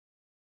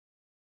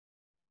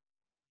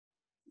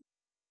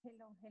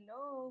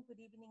Hello, good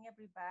evening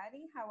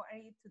everybody. How are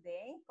you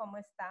today? ¿Cómo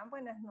están?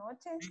 Buenas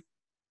noches.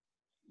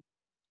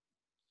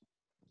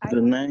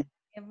 Good night.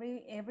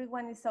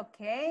 Everyone is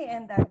okay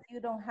and that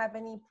you don't have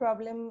any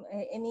problem,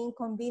 any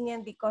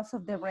inconvenience because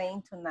of the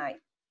rain tonight.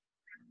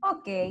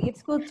 Okay,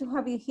 it's good to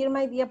have you here,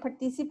 my dear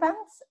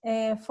participants.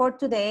 For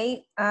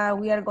today,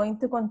 we are going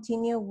to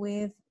continue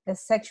with the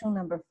section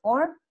number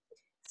 4.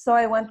 So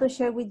I want to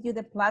share with you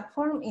the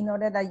platform in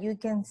order that you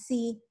can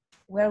see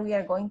where we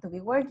are going to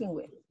be working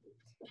with.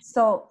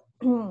 So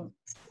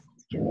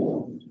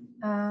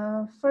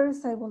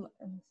first I will,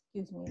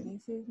 excuse me,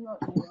 this is not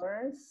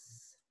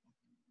yours.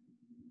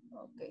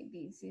 Okay,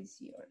 this is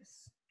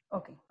yours.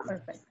 Okay,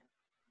 perfect.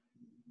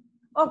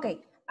 Okay,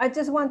 I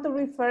just want to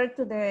refer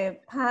to the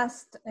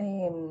past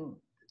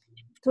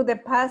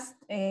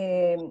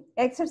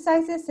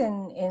exercises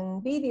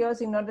and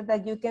videos in order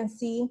that you can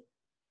see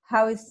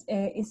how it's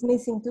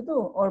missing to do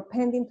or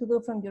pending to do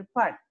from your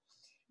part.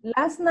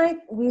 Last night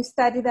we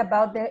studied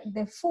about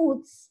the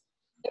foods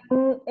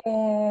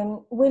and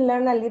we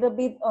learned a little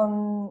bit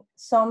on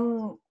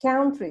some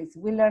countries.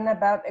 We learned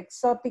about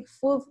exotic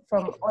food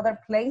from other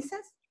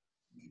places.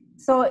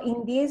 So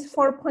in this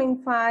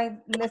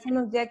 4.5 lesson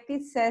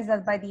objective says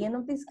that by the end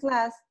of this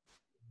class,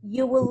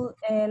 you will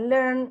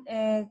learn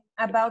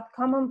about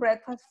common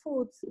breakfast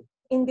foods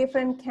in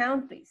different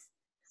countries.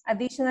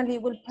 Additionally,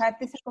 we'll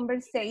practice a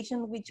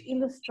conversation which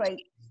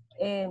illustrates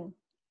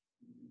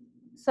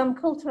some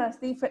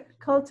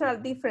cultural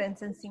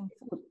differences in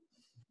food.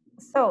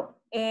 So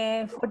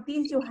for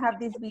this, you have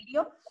this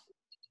video.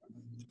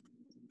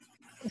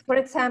 For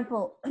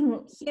example,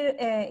 here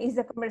is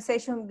the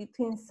conversation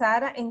between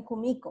Sara and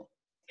Kumiko.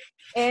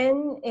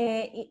 And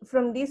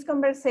from this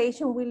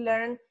conversation, we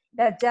learn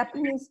that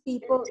Japanese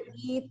people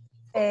eat,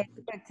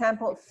 for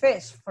example,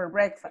 fish for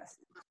breakfast.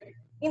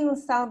 In El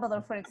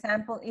Salvador, for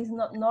example, it's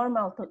not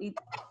normal to eat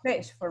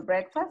fish for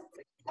breakfast.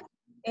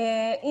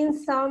 In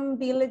some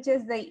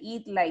villages, they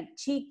eat like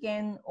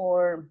chicken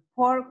or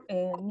pork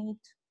meat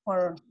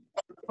for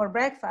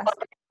breakfast,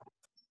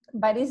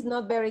 but it's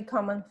not very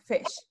common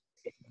fish.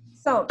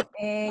 So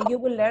you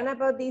will learn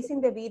about this in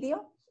the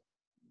video.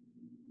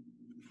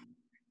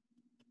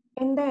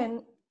 And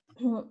then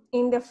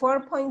in the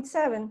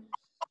 4.7,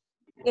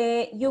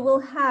 you will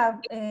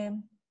have,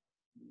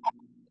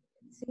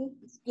 see,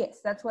 yes,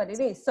 that's what it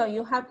is. So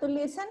you have to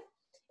listen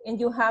and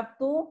you have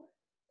to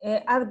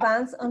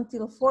advance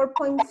until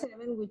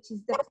 4.7, which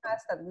is the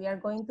class that we are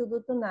going to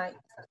do tonight,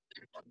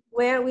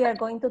 where we are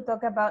going to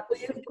talk about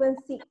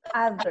frequency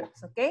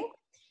adverbs, okay?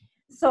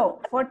 So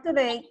for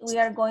today, we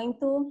are going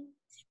to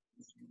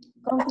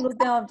conclude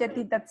the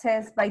objective that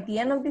says, by the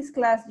end of this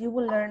class, you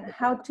will learn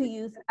how to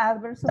use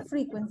adverbs of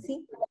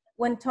frequency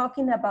when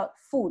talking about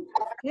food,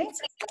 okay?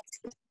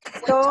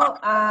 So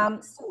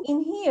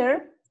in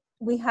here,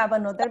 we have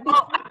another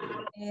video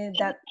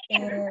that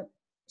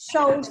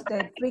shows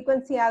the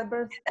frequency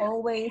adverbs: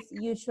 always,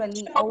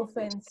 usually,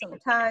 often,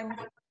 sometimes,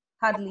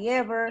 hardly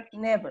ever,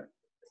 never.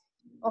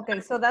 Okay,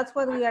 so that's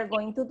what we are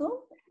going to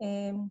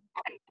do.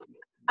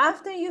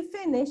 After you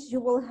finish, you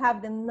will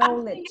have the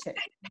knowledge check,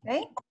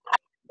 okay?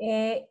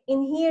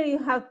 In here, you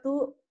have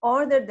to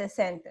order the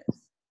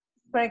sentence.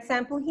 For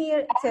example, here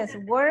it says,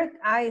 work,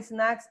 I,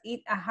 snacks,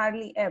 eat, a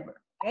hardly ever,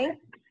 okay?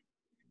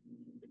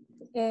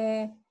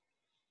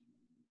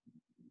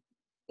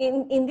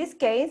 In this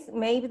case,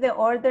 maybe the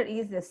order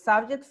is the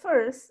subject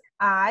first,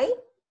 I,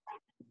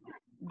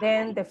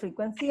 then the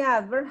frequency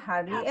adverb,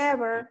 hardly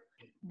ever,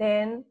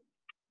 then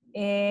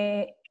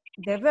the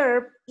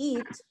verb,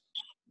 eat,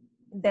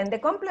 then the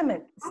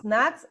complement,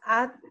 snacks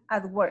at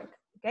work,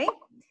 okay?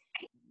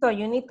 So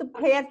you need to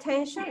pay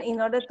attention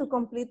in order to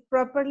complete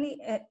properly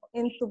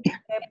and to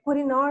put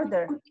in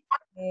order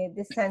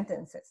the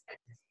sentences.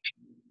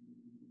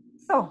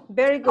 So,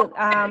 very good.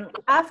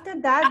 After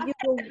that, you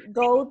will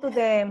go to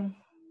the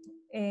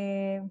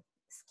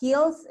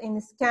skills in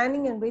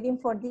scanning and reading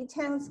for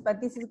details, but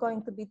this is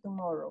going to be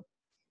tomorrow.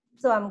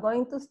 So I'm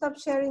going to stop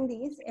sharing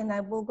this and I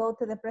will go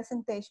to the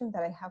presentation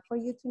that I have for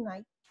you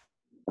tonight.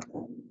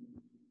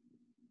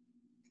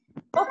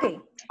 Okay,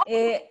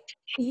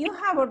 you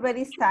have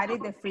already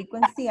studied the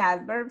frequency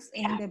adverbs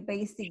in the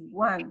basic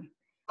one,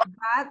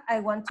 but I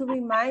want to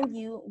remind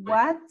you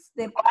what's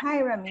the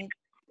pyramid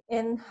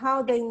and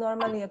how they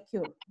normally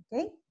occur,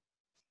 okay?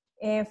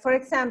 For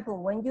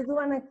example, when you do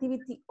an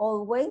activity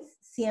always,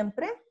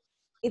 siempre,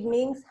 it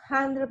means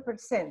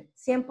 100%,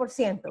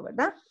 100%,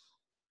 ¿verdad?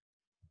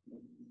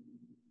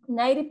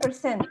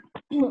 90%,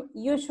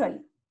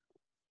 usually.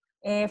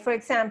 For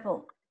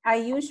example, I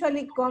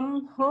usually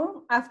come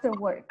home after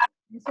work.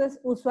 Eso es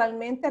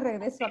usualmente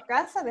regreso a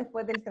casa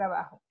después del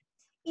trabajo.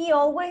 Y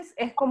always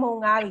es como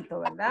un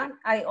hábito, ¿verdad?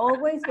 I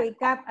always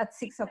wake up at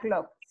 6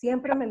 o'clock.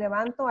 Siempre me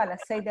levanto a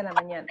las 6 de la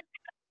mañana.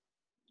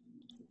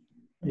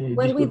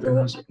 When we do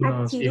 ¿Nos iba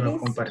a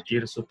activities,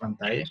 compartir su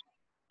pantalla?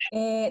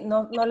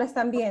 no la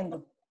están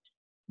viendo.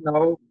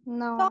 No.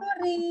 No.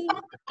 Sorry.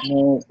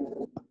 No.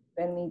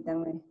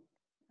 Permítanme.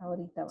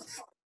 Ahorita va.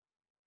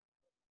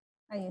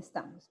 Ahí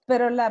estamos.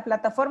 Pero la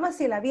plataforma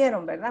sí la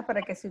vieron, ¿verdad?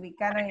 Para que se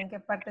ubicaran en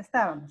qué parte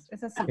estábamos.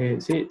 ¿Es así?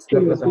 Sí,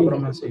 la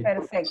plataforma sí.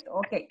 Perfecto,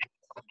 okay.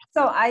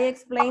 So I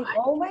explained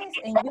always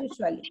and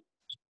usually.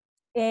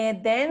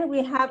 Then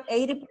we have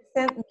 80%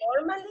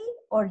 normally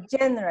or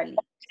generally.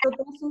 Esto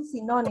todo es un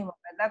sinónimo,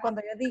 ¿verdad?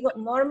 Cuando yo digo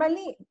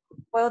normally,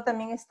 puedo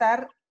también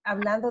estar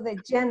hablando de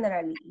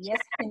generally, y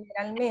es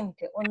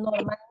generalmente o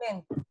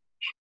normalmente.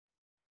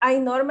 I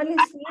normally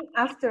swim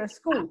after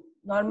school.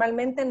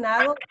 Normalmente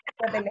nado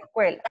después de la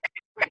escuela.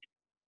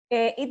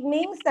 It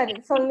means that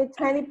it's only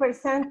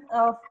 20%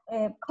 of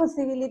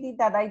possibility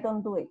that I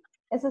don't do it.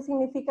 Eso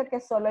significa que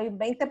solo hay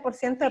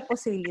 20% de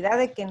posibilidad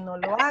de que no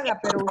lo haga,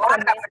 pero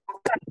usualmente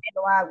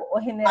lo hago, o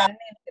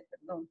generalmente,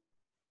 perdón.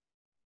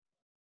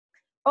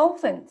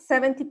 Often,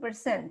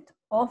 70%.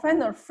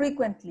 Often or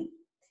frequently.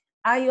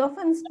 I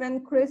often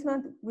spend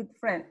Christmas with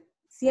friends.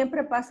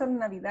 Siempre paso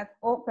la Navidad,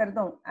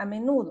 a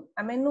menudo.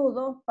 A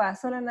menudo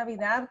paso la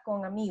Navidad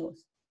con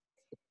amigos.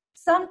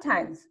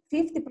 Sometimes,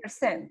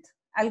 50%.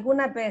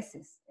 Algunas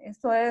veces.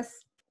 Esto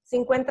es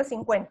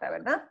 50-50,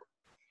 ¿verdad?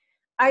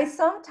 I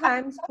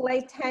sometimes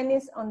play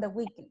tennis on the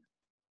weekend.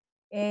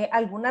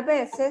 Algunas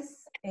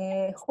veces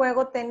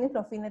juego tenis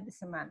los fines de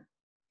semana.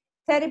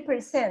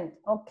 30%,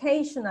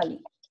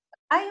 occasionally.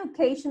 I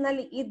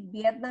occasionally eat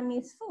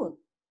Vietnamese food.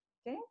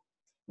 Okay?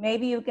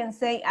 Maybe you can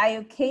say, I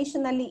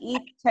occasionally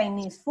eat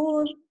Chinese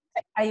food.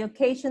 I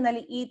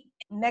occasionally eat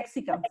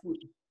Mexican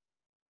food.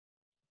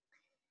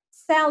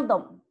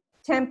 Seldom,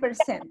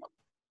 10%.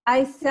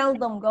 I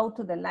seldom go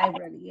to the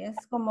library.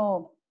 Es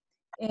como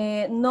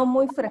no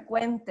muy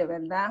frecuente,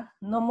 ¿verdad?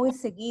 No muy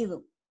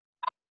seguido.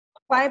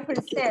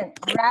 5%,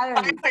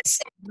 rarely,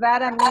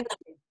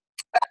 raramente.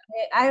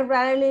 I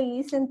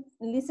rarely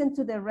listen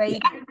to the radio.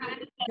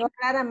 Yo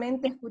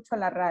raramente escucho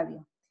la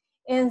radio.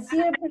 And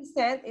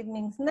 0%, it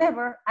means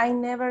never. I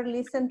never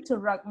listen to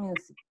rock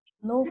music.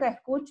 Nunca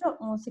escucho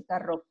música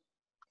rock.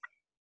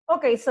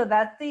 Okay, so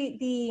that's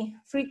the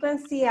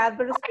frequency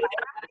adverbs.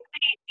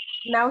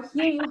 Now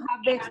here you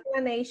have the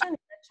explanation in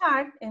the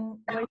chart and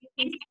where you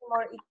can see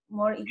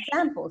more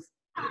examples.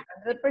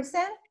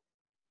 100%,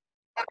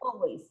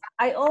 always.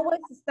 I always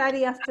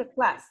study after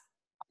class.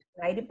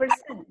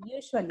 90%,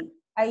 usually.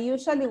 I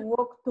usually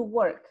walk to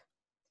work.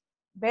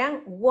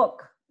 Vean,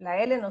 walk. La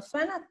L no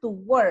suena, to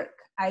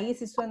work. Ahí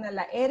sí suena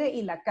la R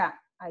y la K.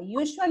 I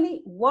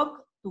usually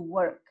walk to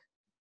work.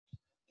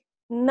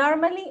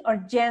 Normally or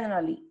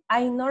generally.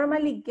 I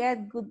normally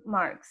get good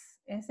marks.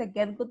 Ese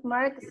get good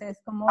marks es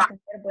como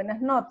tener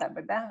buenas notas,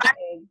 ¿verdad?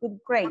 Good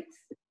grades.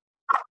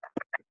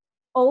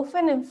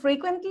 Often and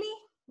frequently.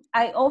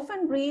 I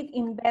often read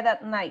in bed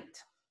at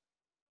night.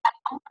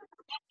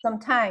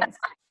 Sometimes.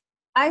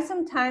 I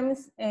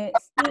sometimes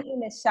sleep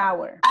in the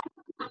shower.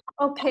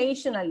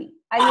 Occasionally.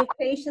 I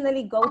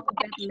occasionally go to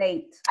bed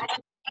late.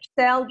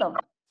 Seldom.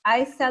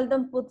 I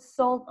seldom put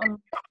salt on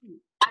my food.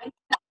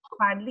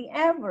 Hardly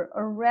ever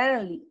or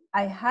rarely.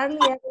 I hardly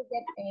ever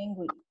get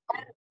angry.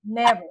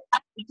 Never.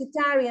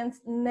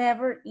 Vegetarians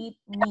never eat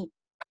meat.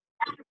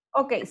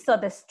 Okay, so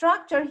the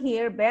structure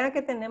here, vean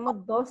que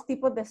tenemos dos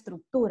tipos de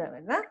estructura,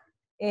 ¿verdad?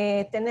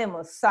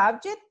 Tenemos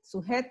subject,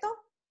 sujeto,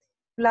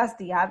 plus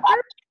the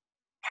adverb,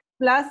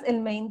 plus el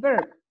main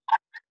verb.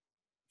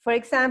 For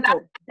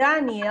example,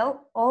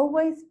 Daniel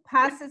always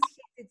passes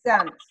his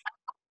exams.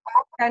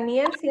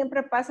 Daniel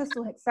siempre pasa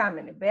sus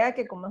exámenes. Vea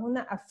que como es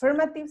una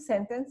affirmative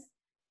sentence,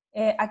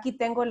 aquí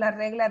tengo la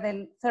regla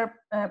del third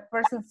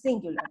person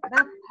singular,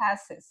 ¿verdad?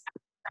 Passes.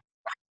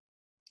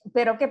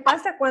 Pero ¿qué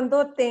pasa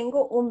cuando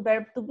tengo un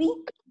verb to be?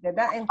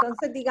 ¿Verdad?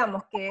 Entonces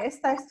digamos que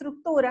esta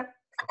estructura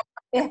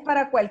es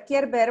para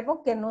cualquier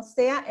verbo que no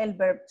sea el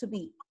verb to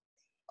be.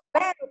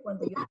 Pero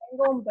cuando yo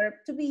tengo un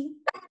verb to be,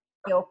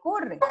 ¿qué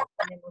ocurre?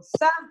 Tenemos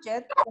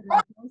subject,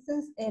 pero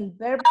entonces el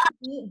verb to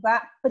be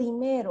va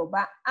primero,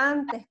 va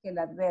antes que el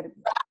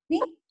adverbio. ¿Sí?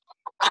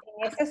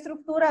 En esta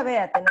estructura,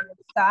 vea, tenemos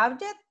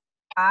subject,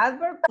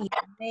 adverb y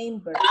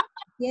main verb.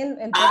 Aquí el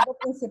verbo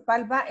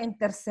principal va en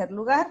tercer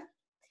lugar.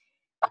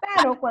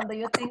 Pero cuando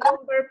yo tengo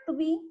un verb to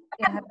be,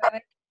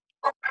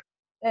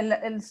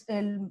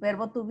 el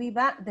verbo to be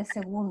va de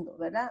segundo,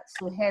 ¿verdad?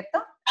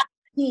 Sujeto,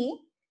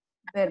 he,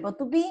 verbo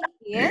to be,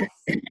 is,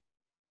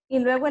 y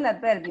luego el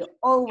adverbio,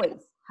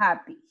 always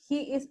happy.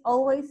 He is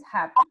always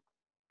happy.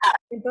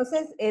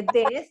 Entonces,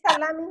 de esta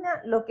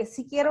lámina, lo que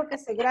sí quiero que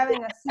se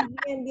graben así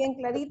bien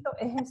clarito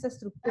es esa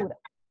estructura.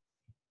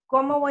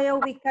 ¿Cómo voy a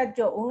ubicar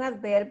yo un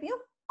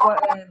adverbio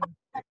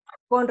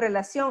con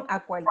relación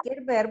a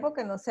cualquier verbo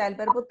que no sea el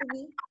verbo to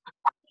be?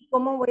 ¿Y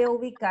cómo voy a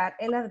ubicar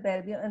el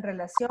adverbio en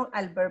relación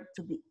al verb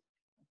to be?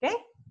 Okay?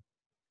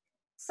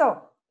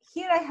 So,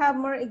 here I have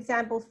more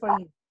examples for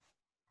you.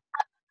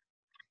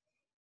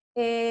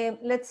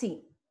 Let's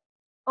see.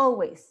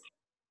 Always.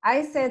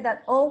 I said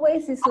that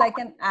always is like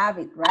an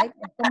habit, right?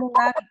 Es como un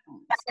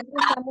hábito. Siempre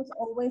usamos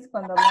always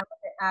cuando hablamos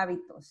de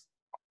hábitos.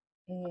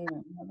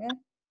 A ver.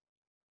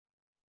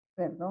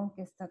 Perdón,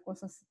 que esta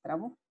cosa se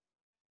trabó.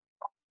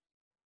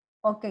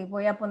 Ok,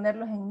 voy a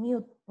ponerlos en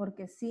mute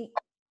porque sí.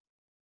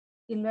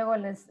 y luego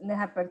les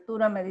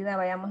aperturo a medida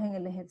vayamos en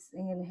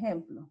el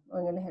ejemplo o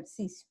en el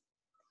ejercicio.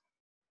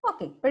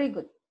 Ok, very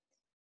good.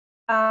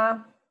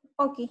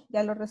 Ok,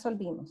 ya lo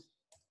resolvimos.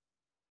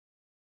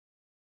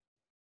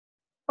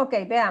 Ok,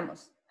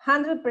 veamos.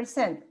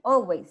 100%,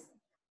 always.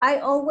 I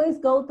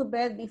always go to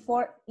bed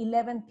before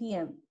 11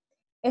 p.m.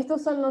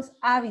 Estos son los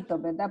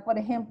hábitos, ¿verdad? Por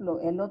ejemplo,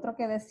 el otro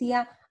que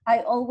decía, I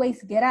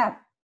always get up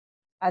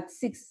at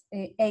 6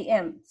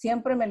 a.m.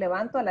 Siempre me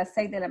levanto a las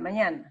 6 de la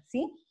mañana,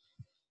 ¿sí?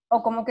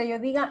 O como que yo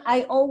diga,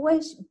 I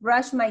always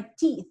brush my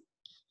teeth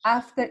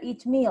after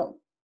each meal.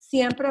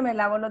 Siempre me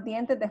lavo los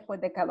dientes después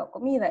de cada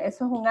comida.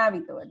 Eso es un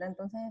hábito, ¿verdad?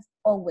 Entonces,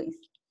 always.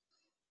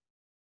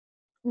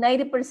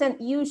 90%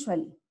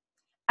 usually.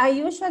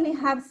 I usually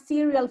have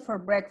cereal for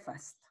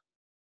breakfast.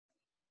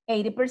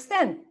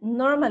 80%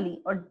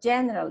 normally or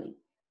generally.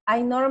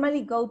 I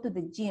normally go to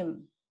the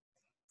gym.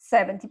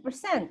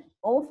 70%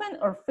 often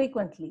or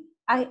frequently.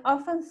 I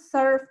often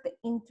surf the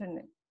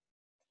internet.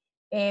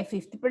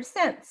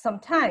 50%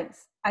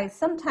 sometimes. I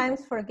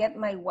sometimes forget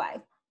my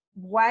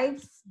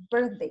wife's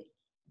birthday.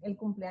 El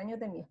cumpleaños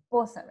de mi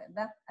esposa,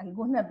 ¿verdad?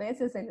 Algunas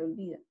veces se le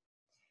olvida.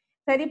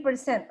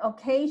 30%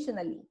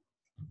 occasionally.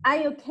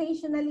 I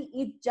occasionally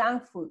eat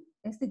junk food.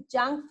 Este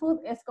junk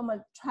food es como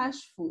el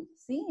trash food,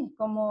 ¿sí? Es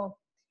como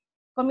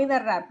comida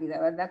rápida,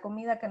 ¿verdad?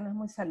 Comida que no es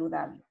muy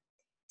saludable.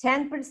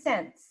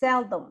 10%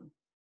 seldom.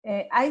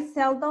 I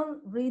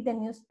seldom read the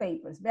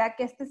newspapers. Vea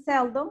que este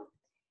seldom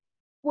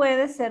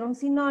puede ser un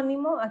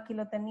sinónimo. Aquí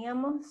lo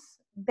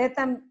teníamos.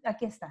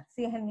 Aquí está.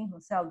 Sí, es el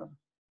mismo, seldom.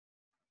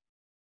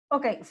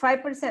 Ok,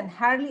 5%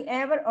 hardly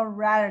ever or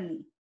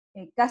rarely.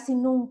 Casi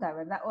nunca,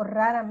 ¿verdad? O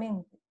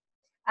raramente.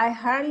 I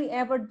hardly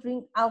ever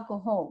drink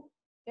alcohol.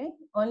 Okay?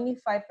 Only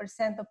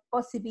 5% of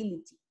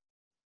possibility.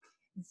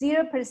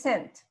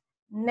 0%,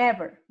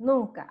 never,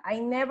 nunca. I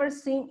never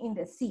swim in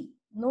the sea.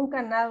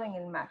 Nunca nado en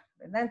el mar,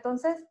 ¿verdad?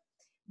 Entonces,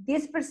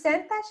 this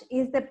percentage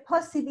is the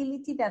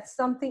possibility that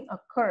something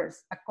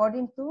occurs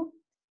according to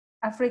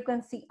a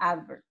frequency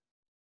adverb.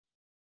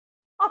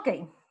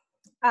 Okay,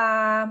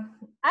 I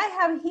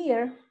have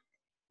here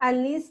a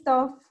list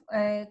of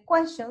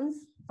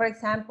questions. For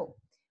example,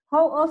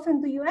 how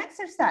often do you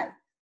exercise?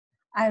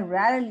 I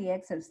rarely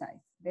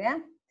exercise,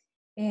 ¿vean?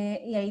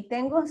 Y ahí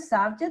tengo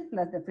subject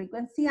plus the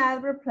frequency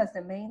adverb plus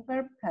the main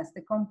verb plus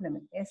the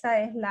complement.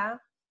 Esa es la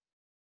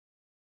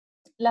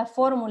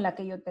fórmula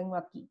que yo tengo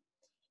aquí.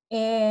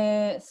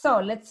 So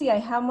let's see, I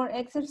have more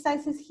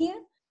exercises here.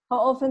 How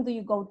often do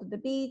you go to the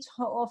beach?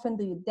 How often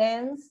do you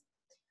dance?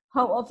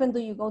 How often do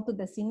you go to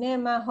the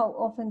cinema? How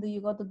often do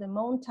you go to the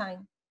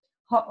mountain?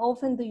 How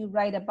often do you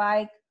ride a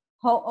bike?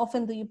 How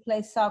often do you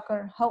play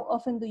soccer? How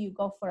often do you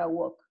go for a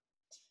walk?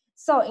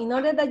 So in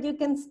order that you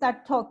can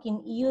start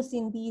talking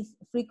using these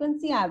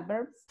frequency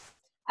adverbs,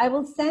 I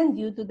will send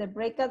you to the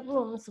breakout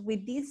rooms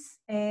with these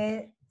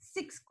 7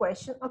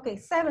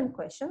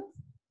 questions,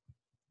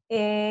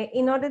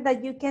 in order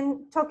that you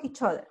can talk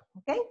each other,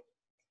 okay?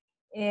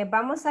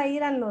 Vamos a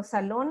ir a los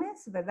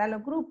salones, ¿verdad?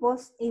 Los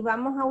grupos, y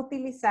vamos a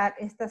utilizar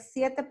estas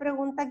 7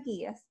 preguntas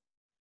guías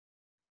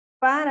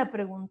para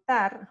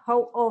preguntar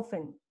how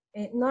often.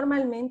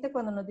 Normalmente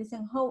cuando nos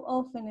dicen how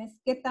often es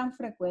qué tan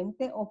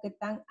frecuente o qué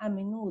tan a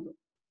menudo.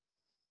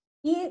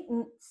 Y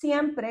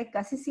siempre,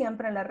 casi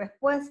siempre, la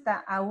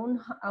respuesta a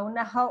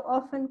una how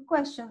often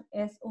question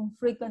es un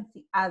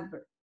frequency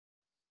adverb.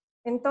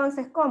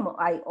 Entonces, ¿cómo?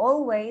 I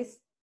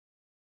always,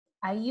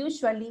 I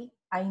usually,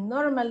 I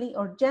normally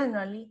or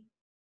generally,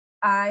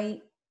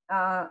 I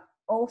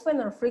often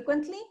or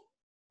frequently,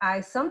 I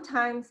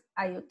sometimes,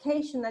 I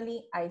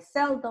occasionally, I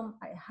seldom,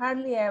 I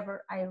hardly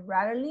ever, I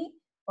rarely,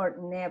 or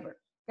never,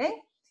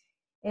 okay?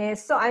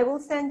 So I will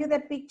send you the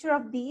picture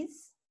of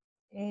this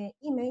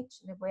image.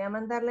 Les voy a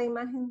mandar la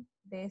imagen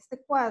de este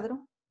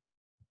cuadro,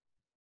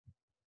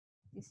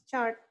 this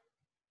chart,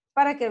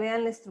 para que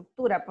vean la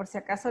estructura, por si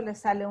acaso les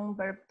sale un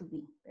verb to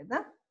be,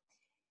 ¿verdad?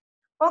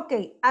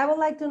 Okay, I would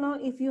like to know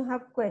if you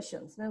have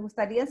questions. Me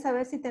gustaría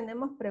saber si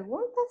tenemos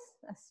preguntas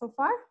so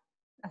far,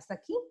 hasta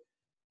aquí.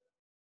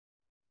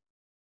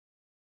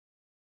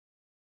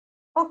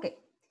 Okay,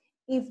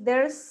 if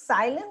there's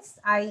silence,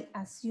 I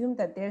assume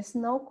that there's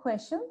no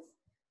questions.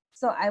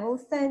 So I will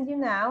send you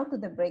now to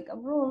the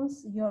breakout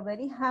rooms. You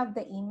already have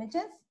the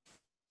images.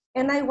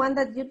 And I want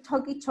that you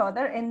talk each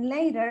other, and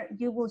later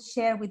you will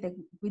share with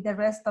the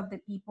rest of the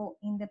people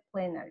in the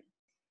plenary.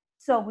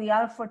 So we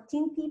are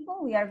 14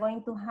 people. We are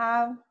going to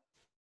have,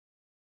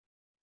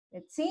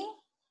 let's see.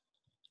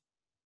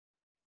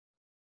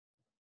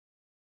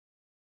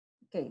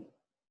 Okay.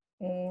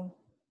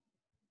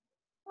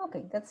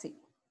 Okay, that's it.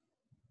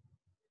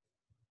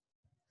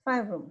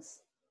 5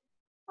 rooms.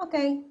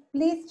 Okay,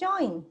 please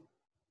join.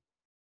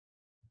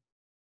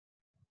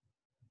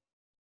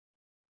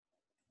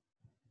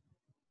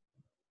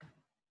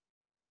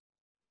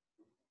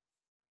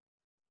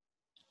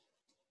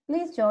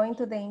 Please join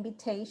to the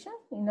invitation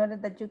in order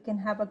that you can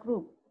have a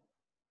group.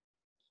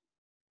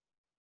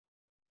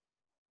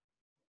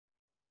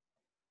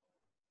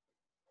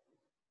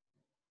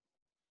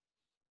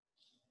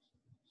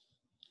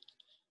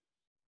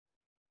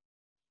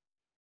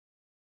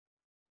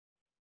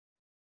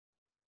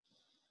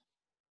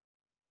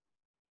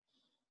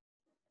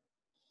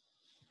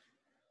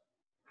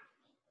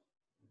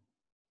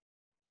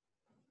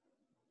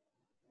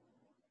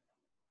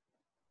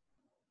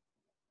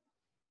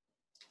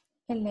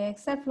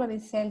 Alexa,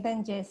 Floricelda,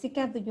 and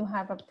Jessica, do you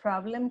have a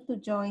problem to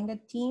join the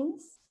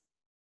teams?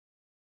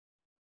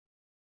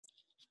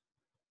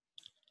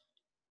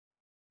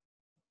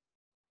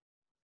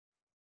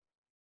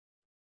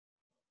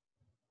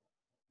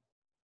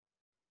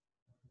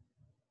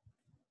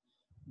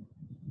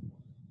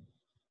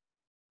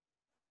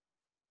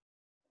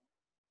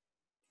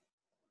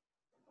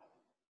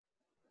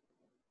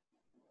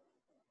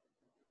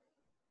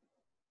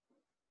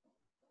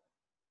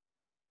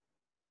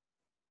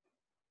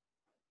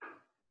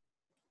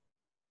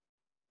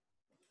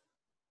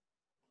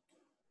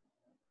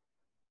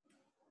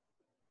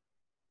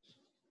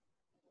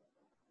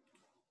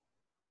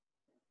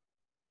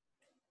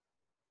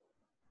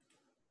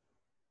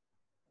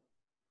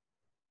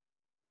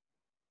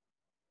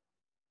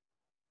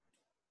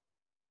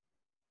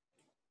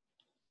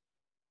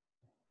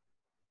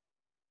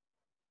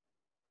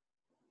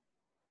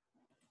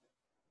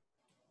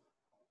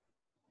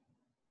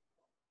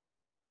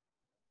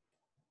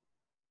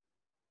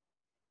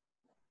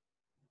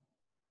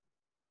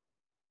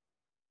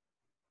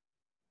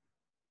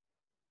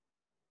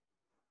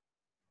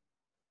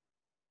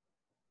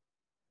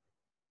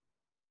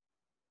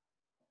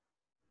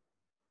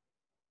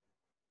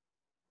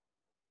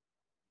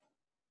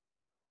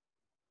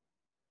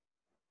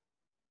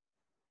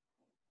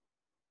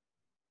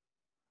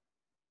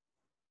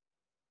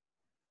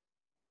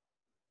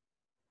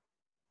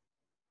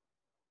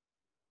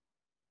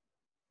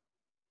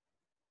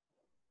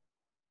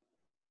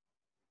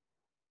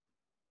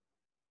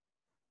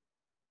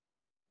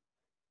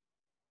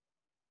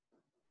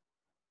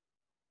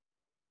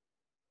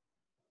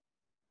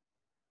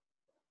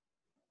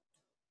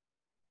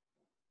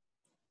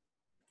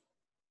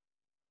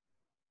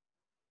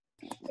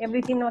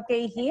 Everything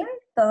okay here?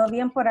 ¿Todo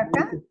bien por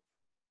acá?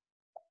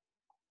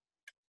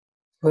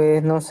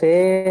 Pues no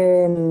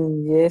sé,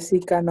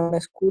 Jessica no me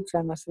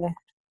escucha, no sé.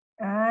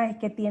 Ah, es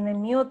que tiene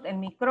mute el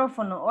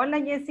micrófono.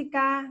 Hola,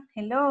 Jessica.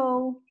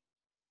 Hello.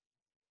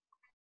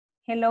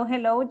 Hello,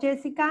 hello,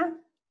 Jessica.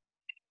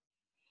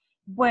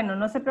 Bueno,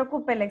 no se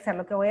preocupe, Alexa.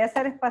 Lo que voy a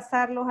hacer es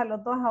pasarlos a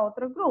los dos a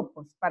otros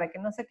grupos para que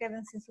no se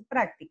queden sin su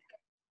práctica.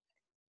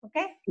 ¿Ok?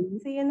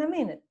 See you in a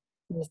minute.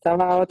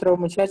 Estaba otro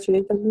muchacho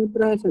ahorita,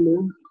 pero se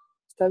saludó.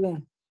 Está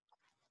bien.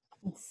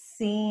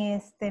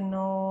 Sí,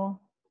 no.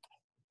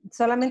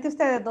 Solamente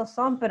ustedes dos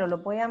son, pero lo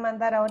voy a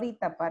mandar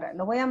ahorita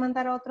lo voy a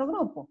mandar a otro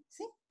grupo.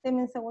 Sí,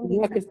 denme un segundito.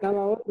 Mira que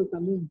estaba otro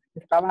también.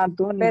 Estaba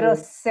Antonio. Pero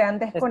se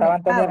han Estaba Antonio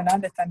desconectado.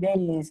 Hernández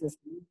también. Y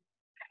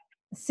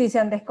Sí, se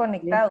han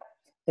desconectado.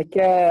 es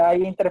que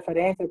hay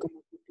interferencia,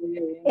 como que está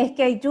lloviendo. Es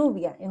que hay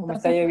lluvia. Entonces, Como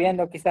está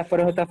lloviendo, quizás por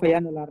eso está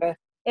fallando la red.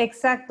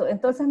 Exacto.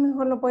 Entonces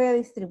mejor lo voy a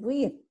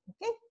distribuir.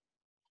 ¿Ok?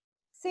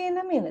 See you in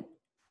a minute.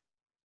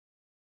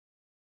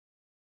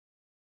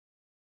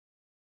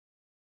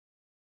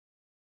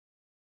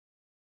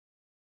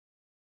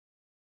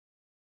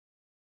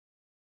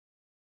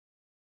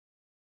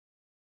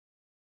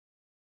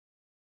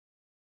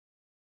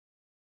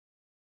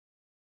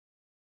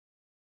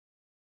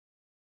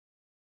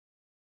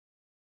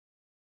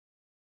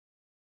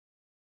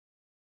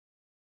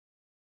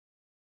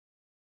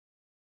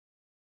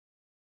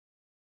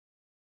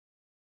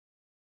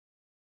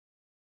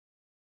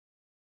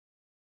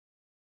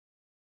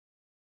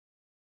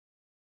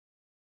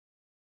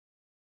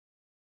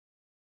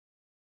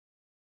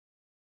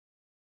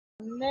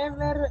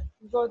 Never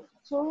go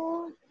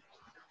to.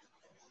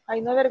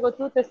 I never go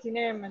to the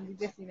cinema.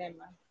 The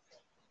cinema.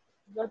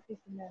 Go to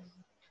cinema.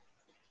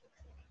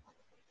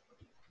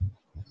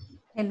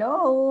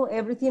 Hello,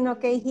 everything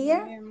okay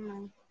here?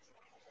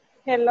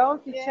 Hello,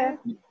 teacher.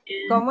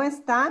 ¿Cómo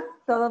están?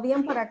 ¿Todo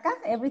bien por acá?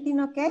 Everything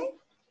okay?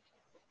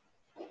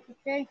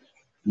 Okay.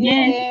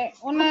 Yes.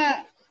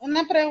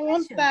 Una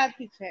pregunta,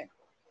 teacher.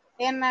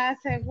 En la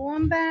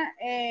segunda,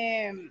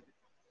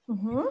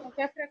 ¿con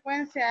qué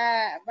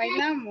frecuencia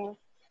bailamos?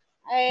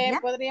 Yeah.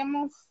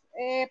 ¿Podríamos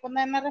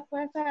poner una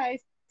respuesta?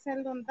 ¿Es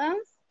seldom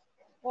dance?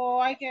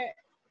 ¿O hay que...?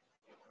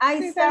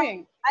 Sí, está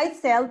bien. I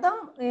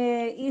seldom,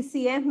 y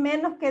si es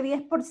menos que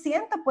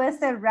 10%, puede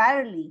ser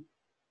rarely.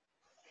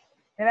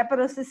 ¿Verdad?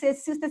 Pero si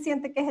usted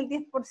siente que es el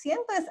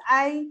 10%, es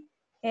I,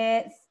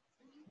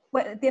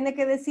 tiene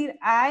que decir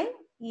I,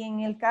 y en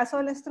el caso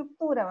de la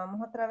estructura,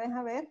 vamos otra vez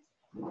a ver,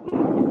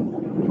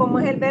 como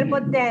es el verbo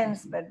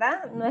dance,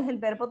 ¿verdad? No es el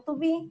verbo to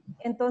be,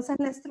 entonces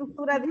la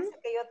estructura dice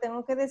que yo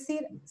tengo que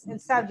decir el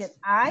subject,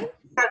 I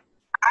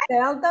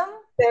seldom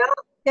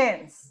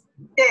dance.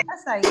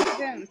 That's ahí.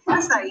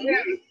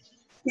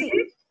 Sí.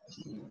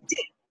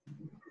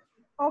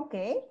 Ok.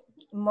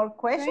 More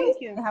questions?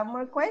 Thank you. You have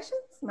more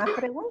questions? ¿Más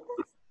preguntas?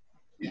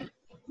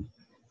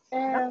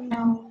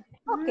 No.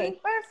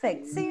 Ok,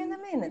 perfect. See you in a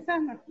minute.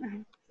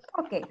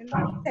 Ok,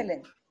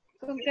 excelente.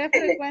 ¿Con qué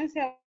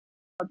frecuencia?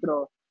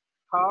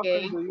 How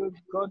often do you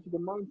go to the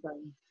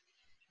mountain?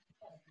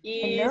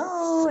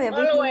 Hello,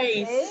 everything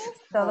okay?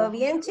 ¿Todo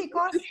bien,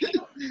 chicos?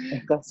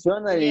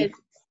 Occasionally.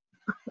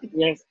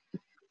 Yes.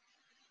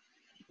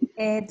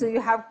 Do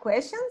you have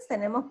questions?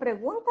 ¿Tenemos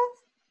preguntas?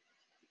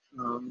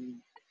 No.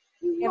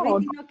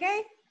 Everything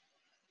okay?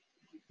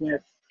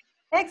 Yes.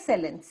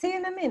 Excellent. See you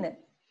in a minute.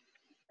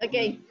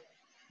 Okay.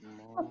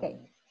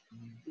 Okay.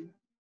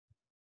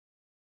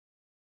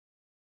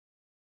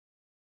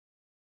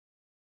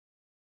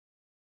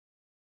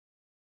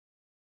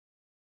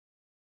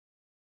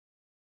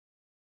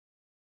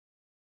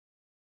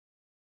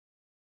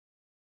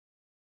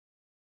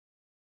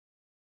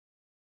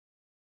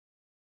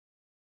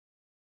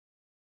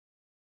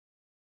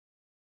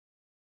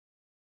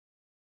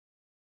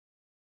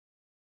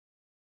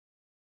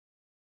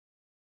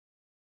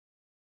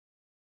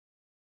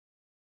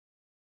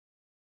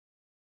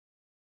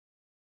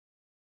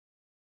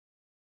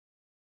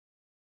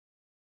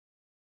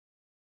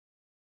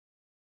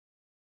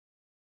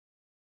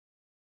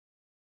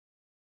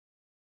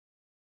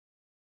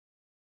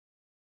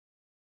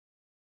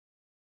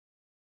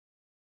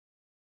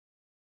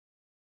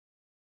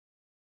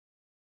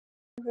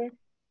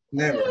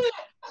 Never.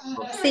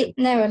 Sí,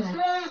 never.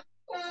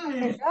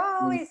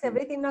 Hello, is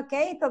everything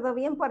okay? ¿Todo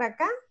bien por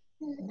acá?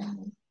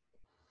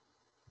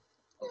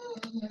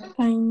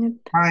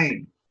 Fine.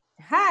 Fine.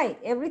 Hi,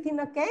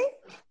 everything okay?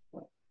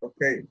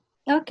 Okay.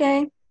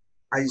 Okay.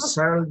 I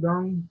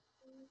seldom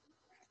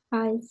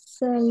I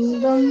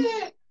seldom.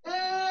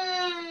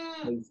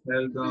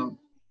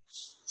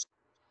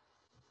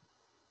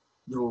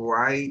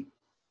 ride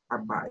a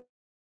bike.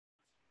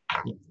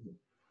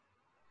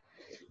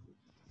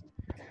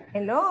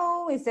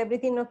 Hello, is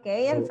everything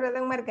okay, Alfredo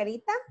and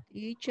Margarita?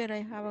 Teacher,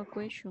 I have a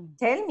question.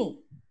 Tell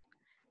me.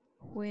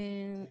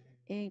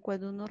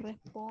 Cuando uno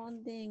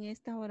responde en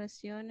estas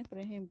oraciones, por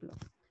ejemplo,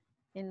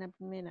 en la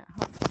primera,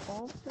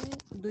 how often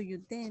do you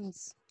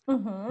dance?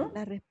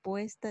 La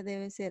respuesta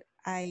debe ser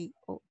I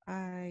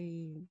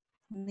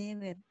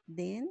never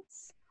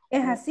dance.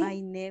 ¿Es o así?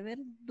 I never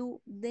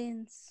do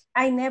dance.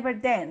 I never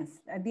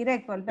dance.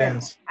 Directo al verbo.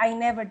 Dance. I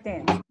never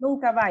dance.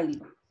 Nunca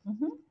bailo.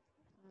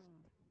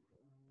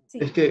 Sí.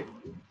 Es que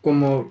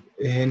como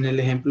en el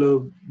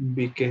ejemplo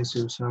vi que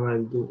se usaba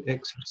el do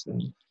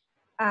exercise.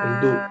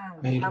 El do.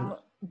 Ahí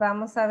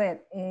Vamos a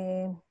ver.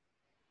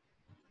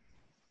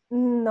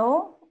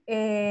 No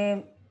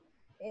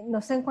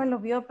sé en cuál lo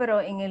vio,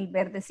 pero en el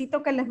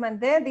verdecito que les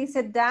mandé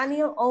dice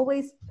Daniel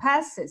always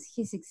passes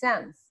his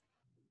exams.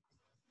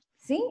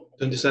 ¿Sí?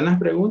 ¿Dónde están las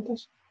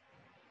preguntas?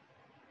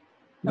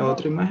 La ¿Cómo?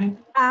 otra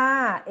imagen.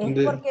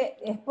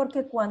 Es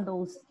porque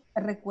cuando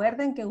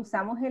recuerden que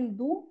usamos el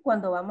do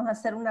cuando vamos a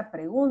hacer una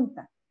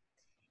pregunta.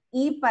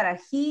 Y para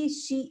he,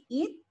 she,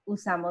 it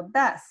usamos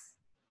does.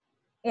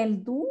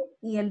 El do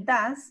y el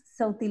does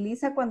se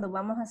utiliza cuando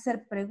vamos a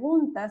hacer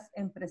preguntas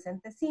en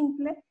presente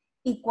simple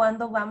y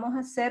cuando vamos a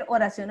hacer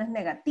oraciones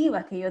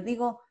negativas, que yo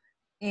digo,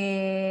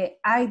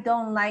 I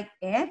don't like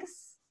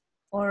eggs,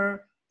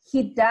 or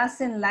he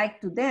doesn't like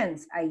to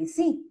dance. Ahí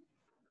sí,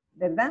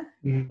 ¿verdad?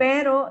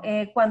 Pero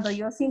cuando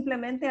yo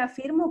simplemente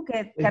afirmo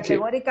que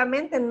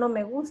categóricamente no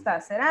me gusta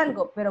hacer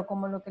algo, pero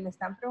como lo que le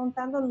están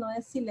preguntando no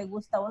es si le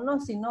gusta o no,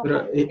 sino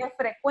con qué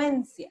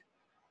frecuencia.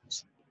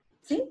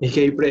 ¿Sí? Es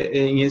que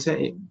en esa,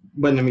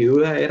 bueno, mi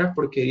duda era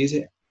porque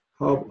dice,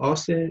 how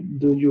often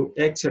do you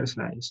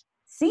exercise?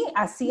 Sí,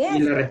 así es. Y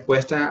la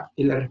respuesta,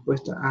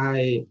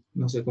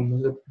 no sé cómo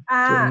se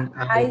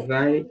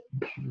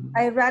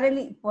I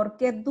rarely,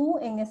 porque do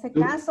en ese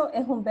caso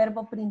es un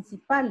verbo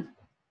principal.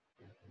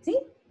 ¿Sí?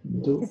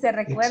 Si se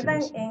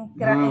recuerdan en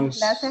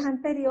clases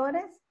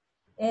anteriores,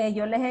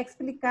 yo les he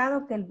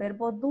explicado que el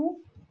verbo do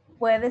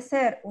puede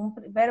ser un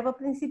verbo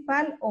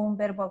principal o un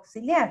verbo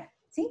auxiliar.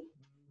 ¿Sí?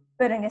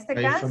 Pero en este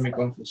caso, fue mi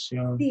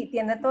confusión. Sí,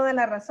 tiene toda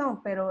la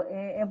razón, pero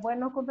es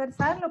bueno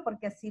conversarlo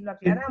porque así lo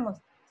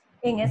aclaramos.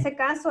 En ese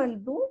caso,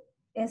 el do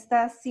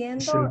está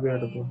siendo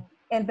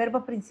el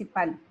verbo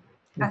principal,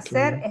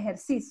 hacer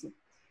ejercicio.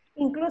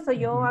 Incluso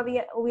yo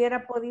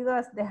hubiera podido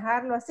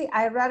dejarlo así,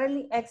 I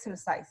rarely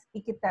exercise,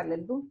 y quitarle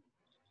el do.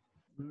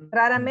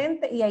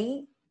 Raramente, y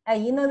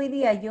ahí no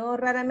diría yo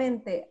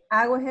raramente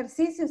hago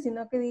ejercicio,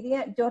 sino que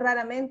diría yo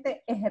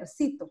raramente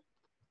ejercito.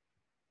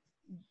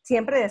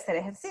 Siempre de hacer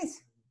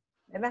ejercicio.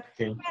 ¿Verdad?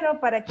 Okay. Pero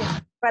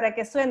para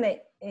que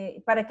suene,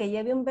 para que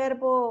lleve un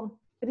verbo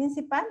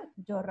principal,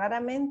 yo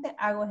raramente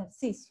hago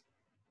ejercicio.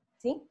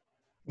 ¿Sí?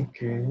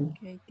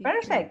 Okay.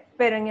 Perfecto.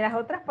 Pero en las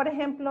otras, por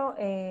ejemplo,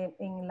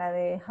 en la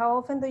de how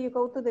often do you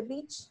go to the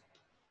beach,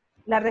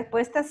 la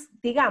respuesta es,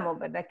 digamos,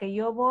 ¿verdad? Que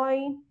yo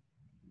voy,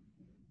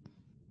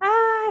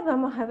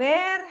 vamos a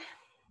ver,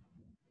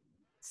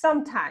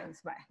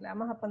 sometimes, vale, le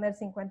vamos a poner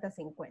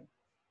 50-50.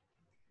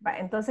 Vale,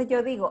 entonces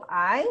yo digo,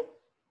 I,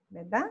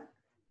 ¿verdad?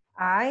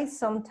 I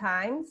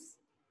sometimes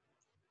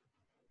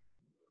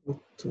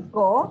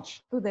go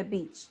to the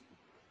beach.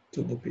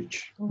 To the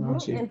beach.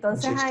 Sí,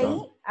 entonces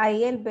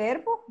ahí el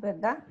verbo,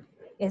 ¿verdad?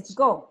 Es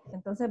go.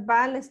 Entonces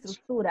va la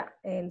estructura,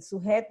 el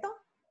sujeto,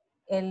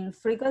 el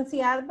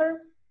frequency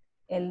adverb,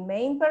 el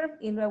main verb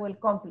y luego el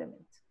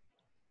complement.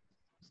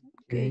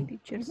 Okay,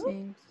 teacher,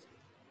 thanks.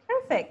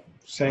 Perfect.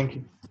 Thank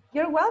you.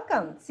 You're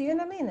welcome. See you in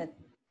a minute.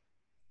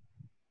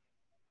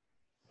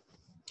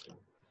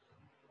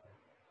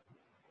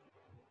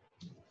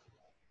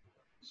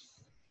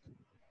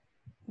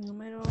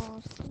 Número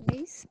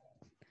 6.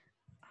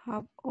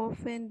 How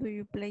often do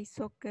you play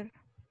soccer?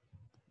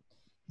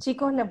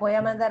 Chicos, les voy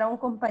a mandar a un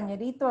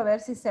compañerito a ver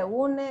si se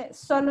une.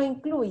 Solo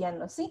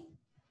incluyanlo, ¿sí?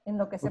 En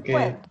lo que se Okay.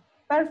 pueda.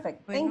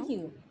 Perfect. Bueno. Thank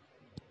you.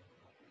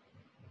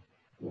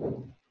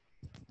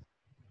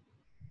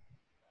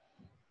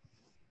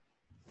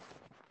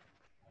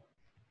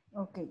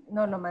 Ok,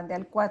 no, lo mandé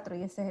al 4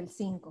 y ese es el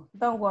 5.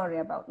 Don't worry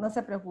about. No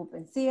se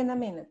preocupen. See you in a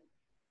minute.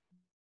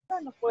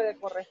 No puede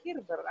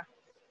corregir, ¿verdad?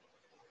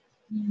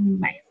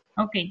 Bye.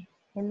 Okay.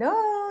 Hello,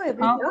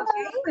 everything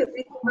okay?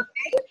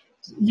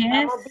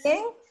 Yes. ¿Estamos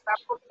bien?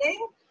 ¿Estamos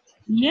bien?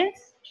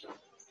 Yes.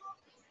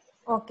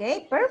 Ok,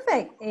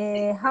 perfect.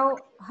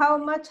 How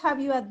much have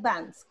you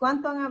advanced?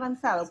 ¿Cuánto han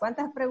avanzado?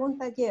 ¿Cuántas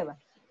preguntas lleva?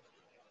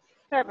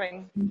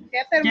 7.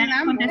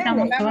 Ya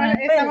contestamos todas.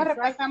 Estamos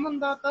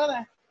repasando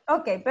todas.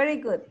 Ok,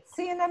 very good.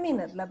 See you in a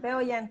minute. La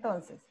veo ya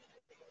entonces.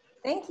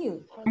 Thank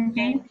you.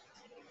 Okay.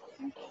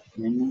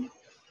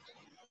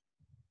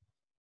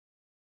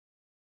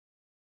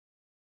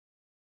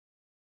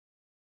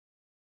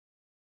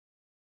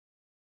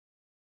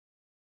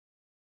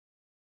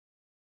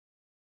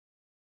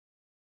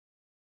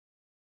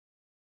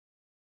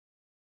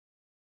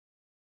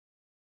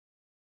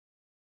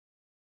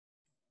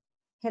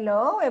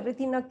 Hello,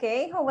 everything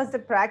okay? How was the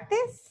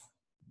practice?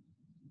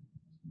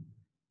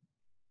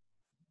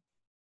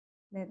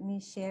 Let me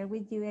share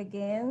with you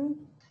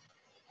again.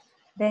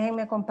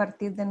 Déjenme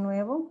compartir de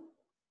nuevo.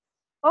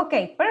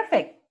 Ok,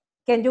 perfect.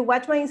 Can you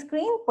watch my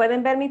screen?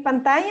 ¿Pueden ver mi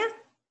pantalla?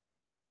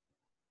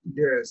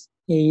 Yes.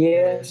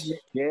 Yes.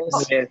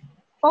 Yes.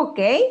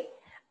 Okay.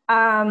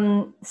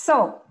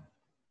 So,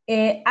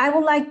 I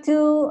would like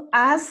to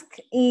ask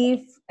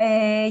if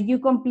you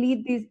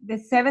complete the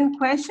 7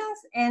 questions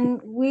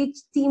and which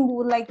team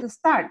would like to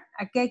start.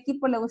 ¿A qué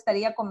equipo le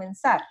gustaría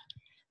comenzar?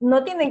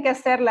 No tienen que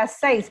hacer las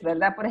 6,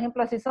 ¿verdad? Por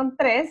ejemplo, si son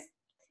 3,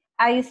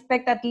 I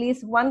expect at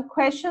least 1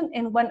 question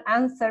and 1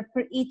 answer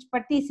per each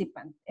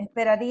participant.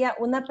 Esperaría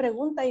una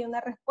pregunta y una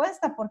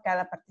respuesta por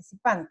cada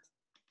participante.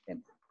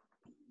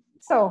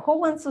 So, who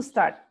wants to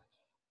start?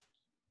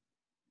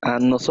 A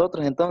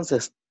nosotros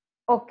entonces.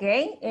 Ok,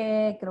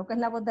 creo que es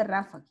la voz de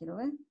Rafa, quiero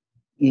ver.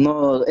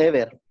 No,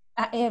 Ever.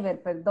 Ah,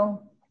 Ever,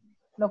 perdón.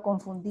 Lo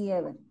confundí,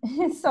 Ever.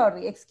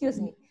 Sorry, excuse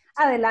me.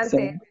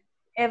 Adelante, Sí.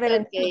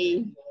 Ever.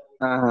 Okay.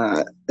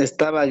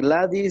 Estaba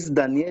Gladys,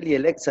 Daniel y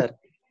Alexar.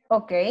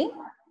 Ok,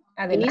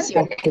 adelante.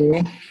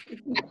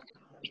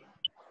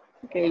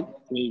 Okay.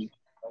 Okay.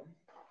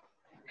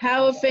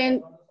 How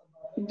often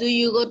do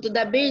you go to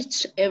the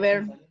beach,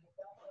 Ever?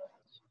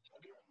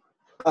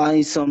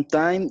 I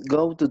sometimes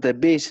go to the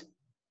beach.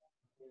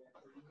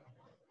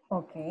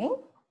 Ok.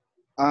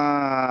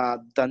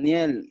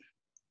 Daniel,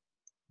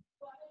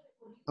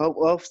 how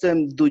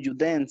often do you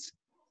dance?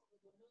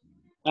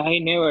 I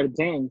never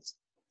dance.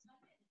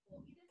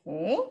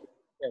 Okay.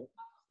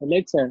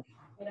 Alexa,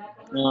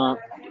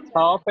 how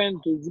often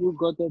do you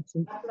go to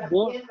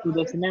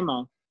the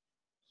cinema?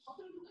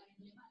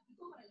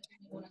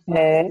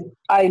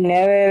 I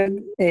never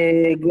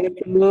go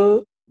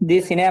to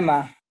the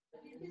cinema.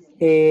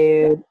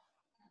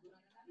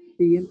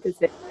 Siguiente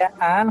sería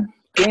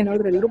 ¿quién es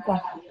el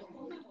grupo?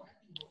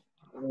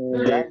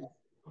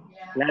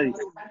 Gladys.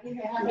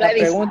 La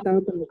pregunta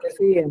es lo que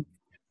sigue.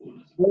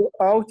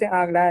 How often,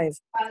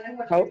 Gladys,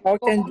 how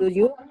often do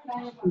you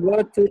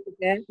go to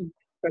the,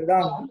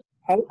 perdón,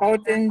 how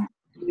often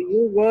do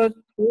you go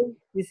to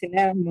the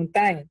cinema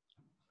mountain?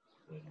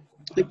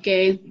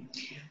 Okay.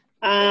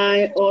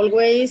 I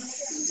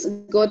always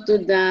go to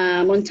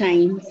the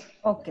mountain.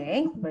 Ok,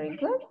 very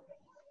good.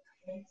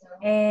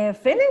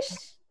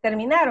 Finish.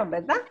 Terminaron,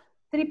 ¿verdad?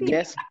 3 people.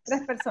 Yes.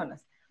 3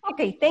 personas. Ok,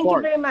 thank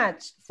you very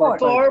much. 4.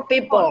 4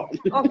 people.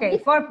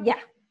 Ok, 4, yeah.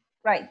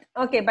 Right.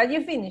 Ok, but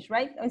you finish,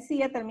 right? Hoy sí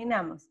ya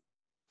terminamos.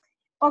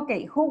 Ok,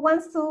 who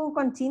wants to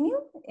continue?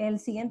 El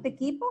siguiente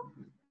equipo.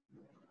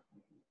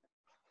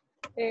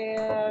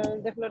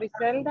 El de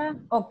Floricelda.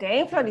 Ok,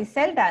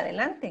 Floricelda,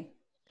 adelante.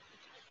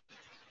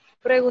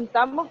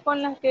 ¿Preguntamos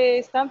con las que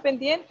están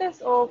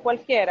pendientes o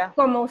cualquiera?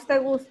 Como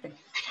usted guste.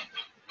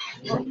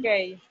 Ok.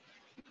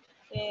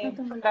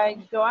 Para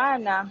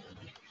Joana.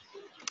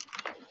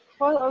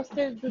 How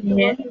often do you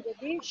go to the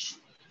beach?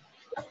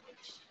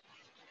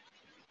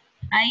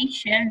 I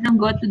seldom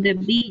go to the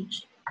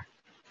beach.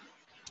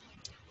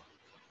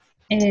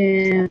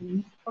 Okay.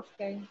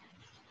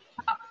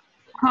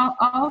 How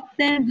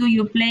often do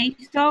you play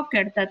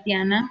soccer,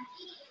 Tatiana?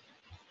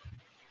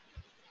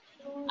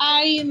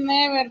 I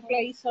never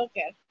play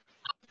soccer.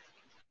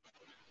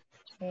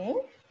 Okay,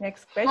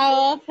 next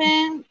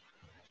question.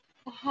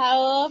 How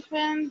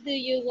often do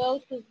you go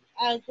to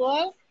a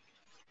golf?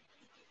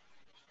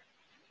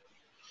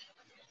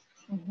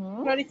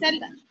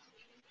 Floricelda.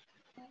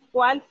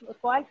 ¿Cuál?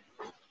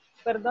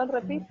 Perdón,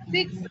 repite.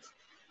 6.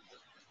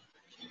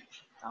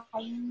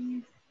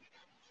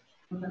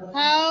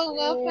 How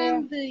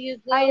often do you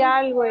go?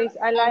 I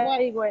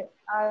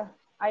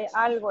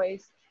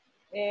always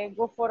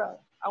go for a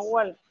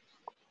walk.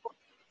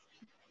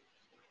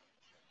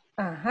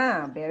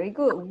 Ajá, very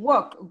good.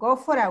 Walk, go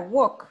for a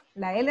walk.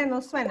 La L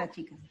no suena,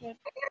 chicas.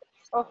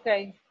 Ok.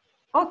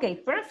 Okay,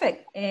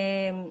 perfect.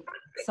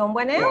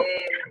 Someone else?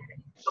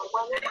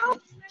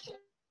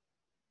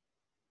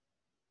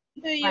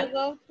 Do you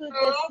go to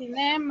the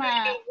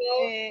cinema,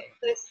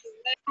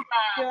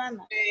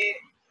 Joanna?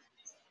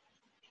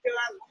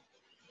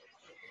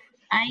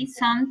 I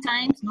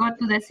sometimes go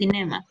to the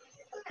cinema.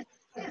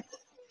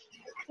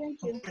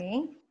 Thank you.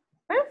 Okay,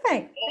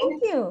 perfect.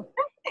 Thank you.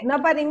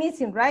 Nobody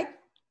missing, right?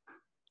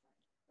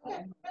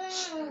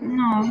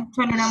 No,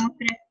 solo éramos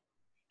 3.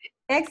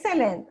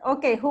 Excellent.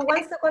 Okay, who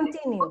wants to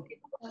continue?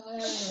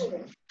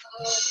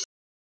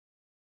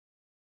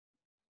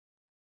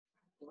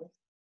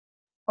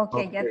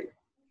 Okay, ya.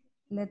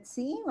 Let's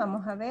see,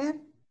 vamos a ver.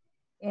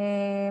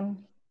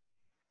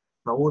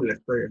 Saúl,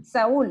 estoy.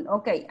 Saúl,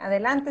 ok,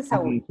 adelante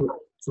Saúl.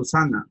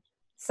 Susana.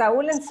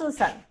 Saúl and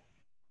Susan.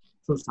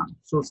 Susan.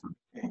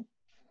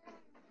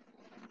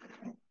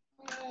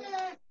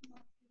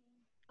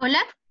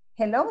 Hola.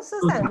 Hello,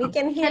 Susan, we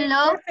can hear you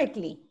Hello.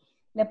 perfectly.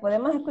 Le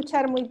podemos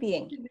escuchar muy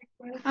bien.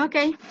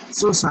 Okay.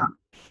 Susan,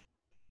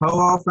 how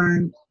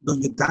often do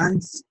you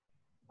dance?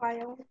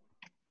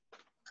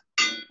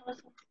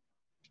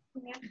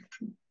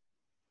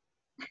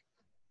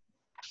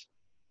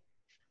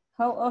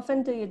 How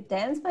often do you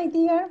dance, my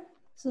dear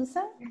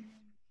Susan?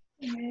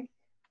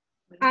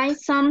 I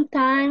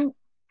sometimes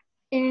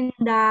in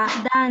the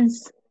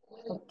dance.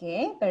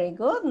 Okay, very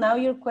good. Now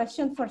your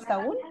question for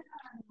Saúl.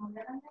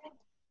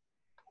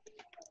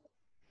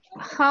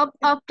 How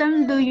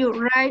often do you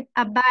ride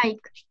a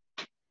bike?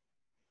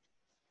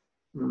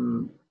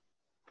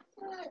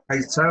 I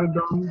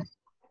seldom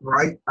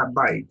ride a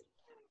bike.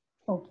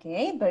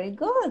 Okay, very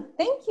good.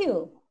 Thank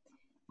you.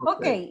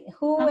 Okay,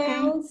 who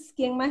else?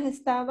 ¿Quién más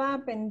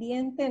estaba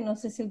pendiente? No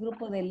sé si el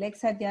grupo de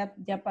Lexa ya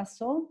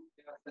pasó.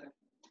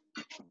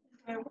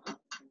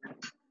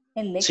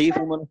 ¿El Lexa? Sí,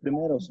 fuimos los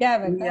primeros. Ya,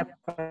 ¿verdad?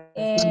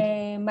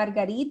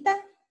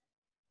 Margarita.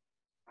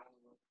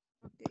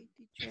 Okay,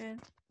 teacher.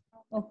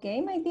 Ok,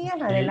 my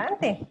dear,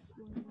 adelante.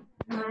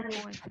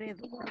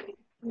 Alfredo.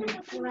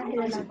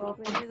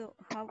 Alfredo,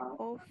 how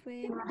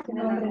often do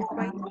you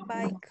ride a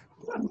bike?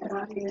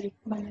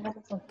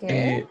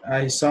 Okay.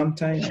 I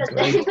sometimes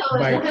ride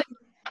bike.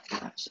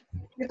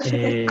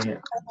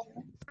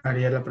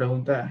 Haría la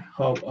pregunta,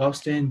 how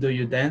often do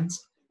you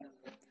dance?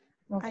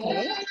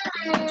 Okay.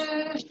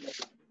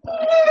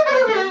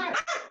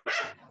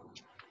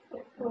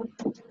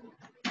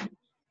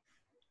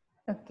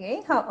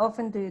 Okay, how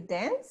often do you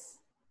dance?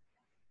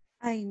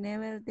 I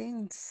never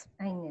dance.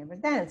 I never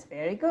dance.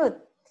 Very good.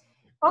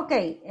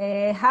 Okay,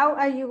 how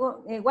are you?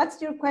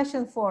 What's your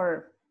question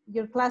for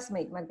your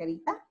classmate,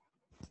 Margarita?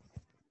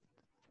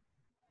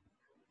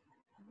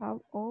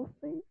 How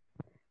often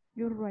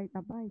you ride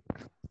a bike?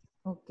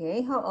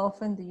 Okay, how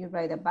often do you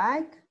ride a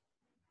bike?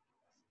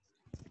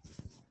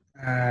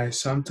 I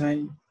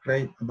sometimes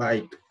ride a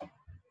bike.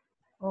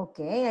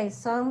 Okay, I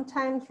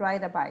sometimes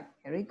ride a bike.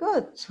 Very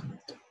good.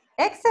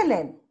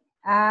 Excellent.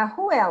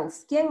 Who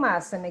else? ¿Quién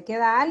más? ¿Se me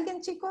queda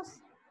alguien,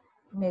 chicos?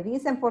 Me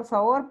dicen, por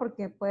favor,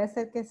 porque puede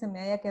ser que se me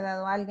haya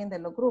quedado alguien de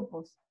los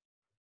grupos.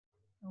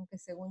 Aunque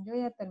según yo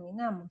ya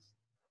terminamos.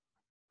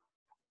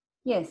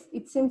 Yes,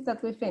 it seems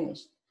that we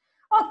finished.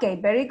 Okay,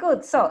 very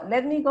good. So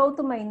let me go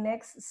to my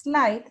next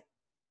slide.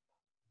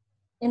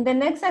 And the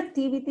next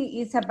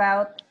activity is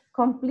about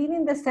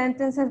completing the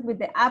sentences with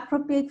the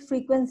appropriate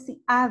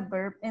frequency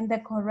adverb and the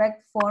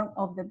correct form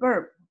of the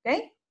verb,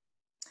 okay?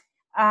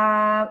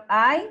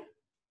 I,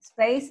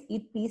 space,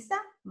 eat pizza.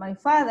 My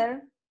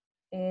father,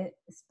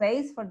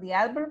 space for the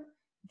adverb,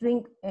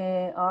 drink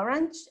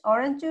orange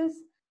juice.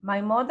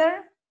 My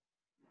mother,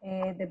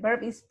 the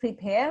verb is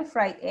prepare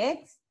fried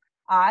eggs.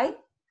 I,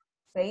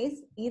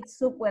 space, eat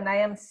soup when I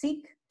am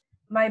sick.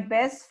 My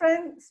best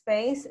friend,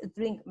 space,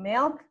 drink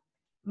milk.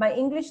 My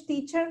English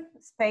teacher,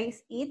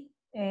 space, eat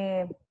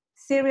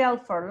cereal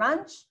for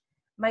lunch.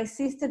 My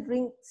sister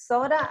drinks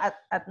soda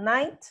at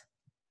night.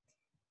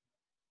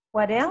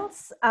 What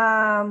else?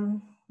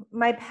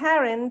 My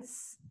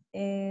parents,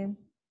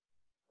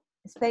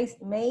 space,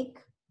 make.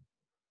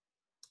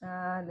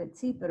 Let's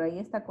see, pero ahí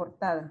está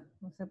cortada.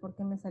 No sé por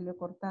qué me salió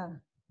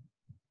cortada.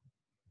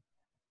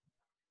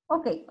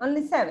 Okay,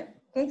 only 7.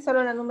 Okay,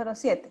 solo la número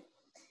 7.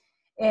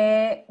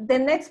 The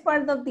next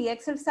part of the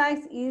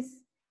exercise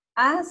is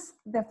ask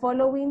the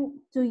following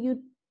to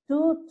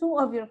two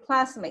of your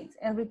classmates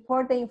and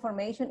report the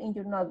information in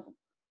your notebook.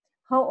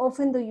 How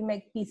often do you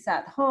make pizza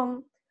at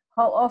home?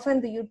 How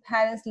often do your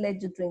parents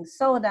let you drink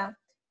soda?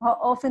 How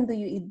often do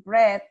you eat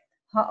bread?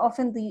 How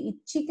often do you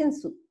eat chicken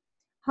soup?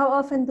 How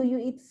often do you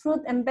eat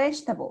fruit and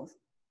vegetables?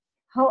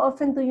 How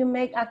often do you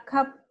make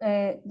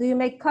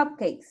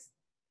cupcakes?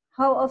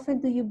 How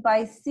often do you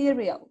buy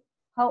cereal?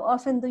 How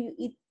often do you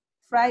eat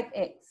fried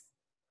eggs?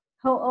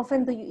 How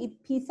often do you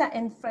eat pizza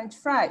and French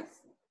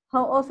fries?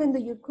 How often do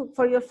you cook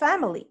for your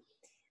family?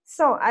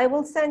 So I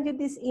will send you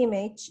this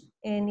image,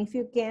 and if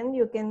you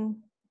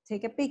can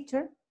take a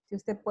picture. Si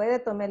usted puede,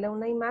 tómele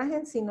una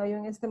imagen. Si no, yo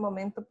en este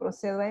momento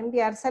procedo a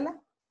enviársela.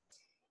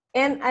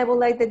 And I would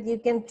like that you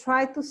can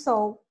try to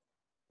solve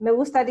Me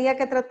gustaría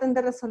que traten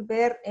de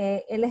resolver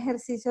el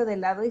ejercicio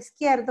del lado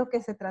izquierdo que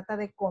se trata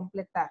de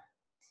completar.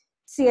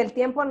 Si el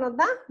tiempo nos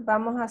da,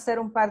 vamos a hacer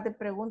un par de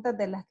preguntas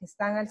de las que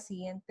están al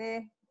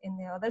siguiente, en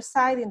the other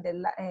side, in the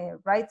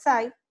right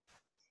side,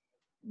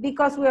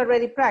 because we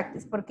already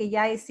practiced, porque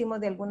ya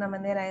hicimos de alguna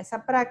manera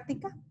esa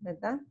práctica,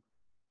 ¿verdad?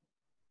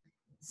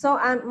 So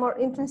I'm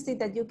more interested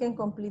that you can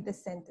complete the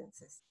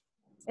sentences.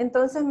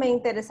 Entonces me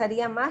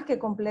interesaría más que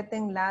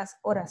completen las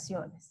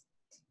oraciones.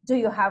 Do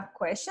you have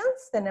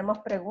questions? ¿Tenemos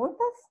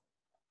preguntas?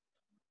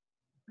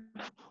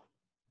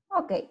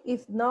 Okay,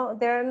 if no,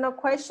 there are no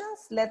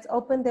questions, let's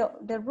open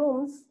the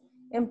rooms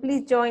and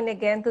please join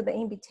again to the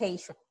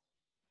invitation.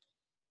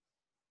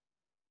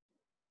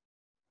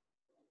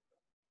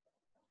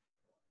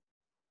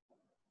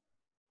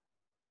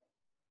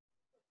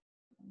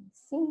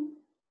 Sí.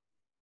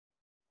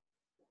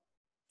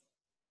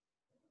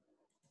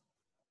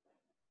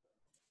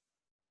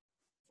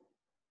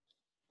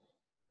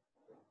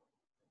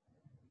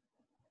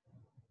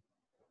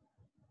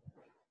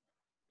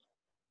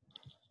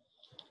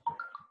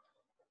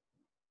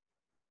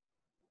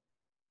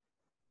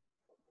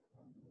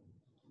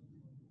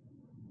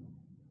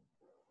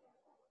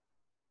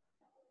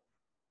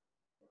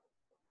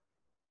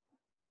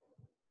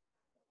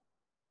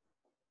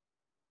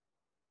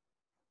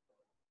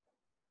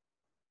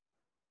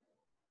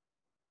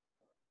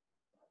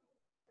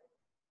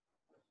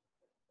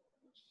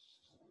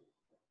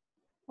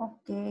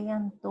 Okay,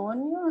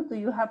 Antonio, do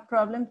you have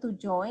problem to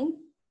join?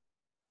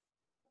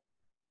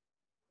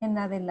 And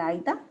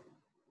Adelaida?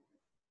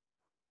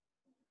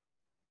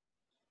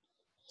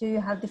 Do you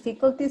have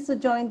difficulties to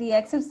join the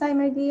exercise,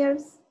 my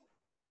dears?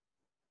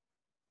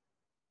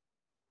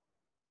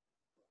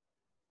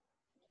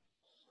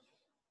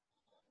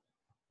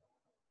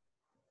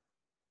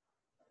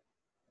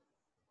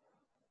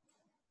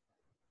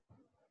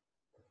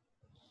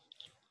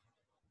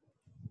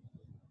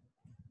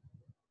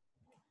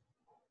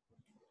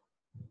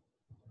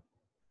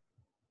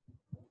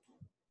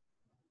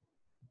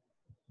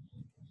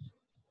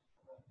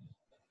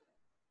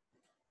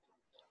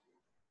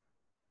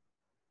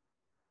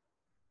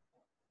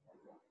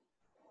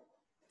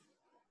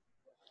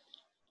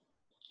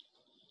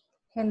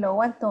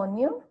 Hello,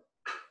 Antonio.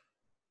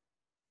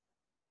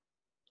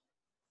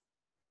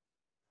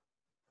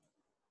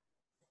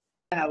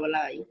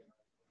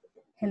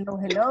 Hello,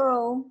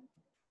 hello.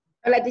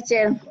 Hola,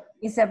 teacher.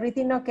 Is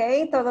everything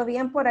okay? ¿Todo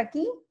bien por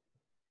aquí?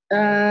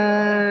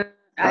 I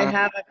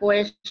have a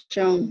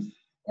question.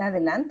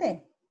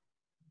 Adelante.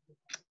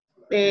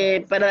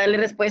 Para darle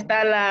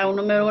respuesta a la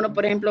número 1,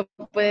 por ejemplo,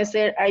 puede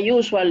ser I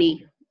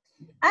usually.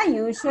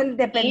 Usually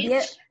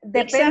depende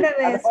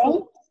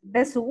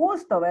de su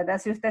gusto, ¿verdad?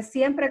 Si usted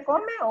siempre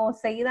come o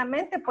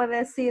seguidamente puede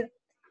decir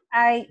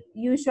I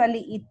usually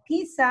eat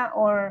pizza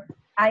or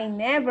I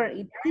never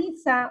eat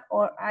pizza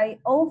or I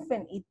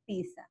often eat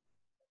pizza.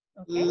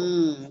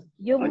 Okay.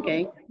 You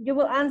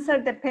will answer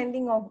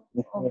depending of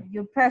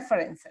your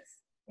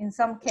preferences in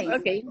some cases.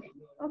 Okay.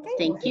 Okay.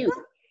 Thank you.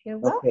 You're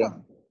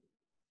welcome.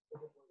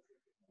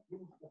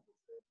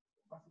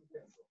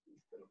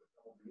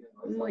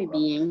 Muy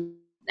bien.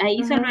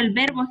 Ahí solo el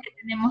verbo es que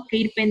tenemos que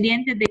ir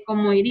pendientes de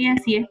cómo iría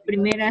si es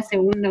primera,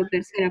 segunda o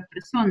tercera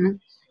persona.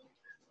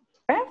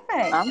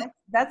 Perfect.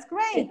 That's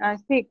great.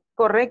 Sí,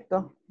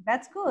 correcto.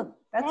 That's good.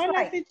 That's Hola,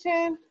 right.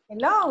 teacher.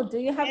 Hello, do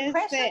you have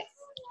questions?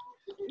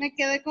 Me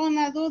quedé con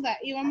una duda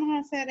y vamos a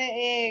hacer,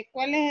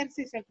 ¿cuál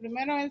ejercicio? ¿El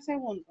primero o el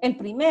segundo? El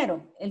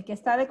primero, el que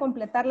está de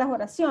completar las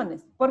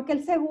oraciones, porque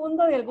el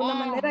segundo de alguna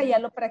manera ya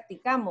lo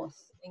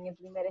practicamos en el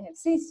primer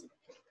ejercicio,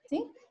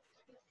 ¿sí?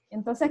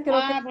 Entonces creo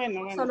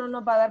que solo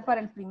nos va a dar para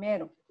el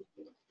primero.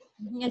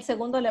 Y el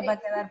segundo les va a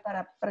quedar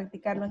para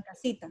practicarlo en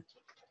casita.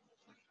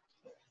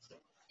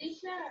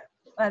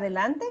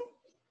 Adelante.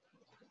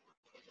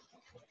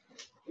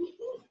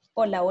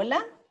 Hola,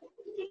 hola.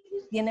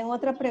 ¿Tienen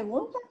otra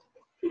pregunta?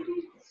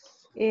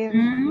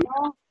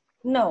 No.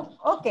 No.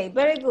 Okay,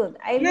 very good.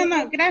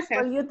 No, gracias.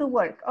 For you to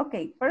work.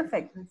 Okay,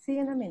 perfect. See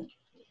you in a minute.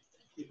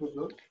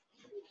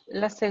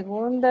 La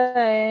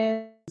segunda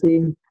es...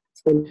 Sí,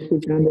 estoy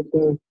escuchando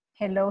todo.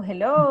 Hello,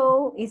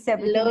 hello. Is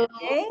everything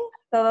okay?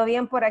 ¿Todo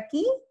bien por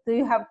aquí? Do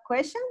you have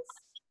questions?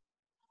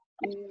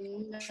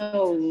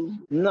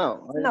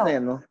 No.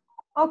 No.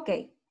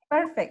 Okay,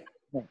 perfect.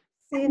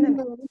 See you in a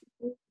minute.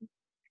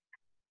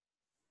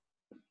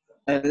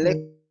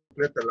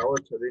 Completa la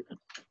 8, dijo.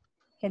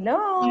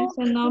 Hello. Is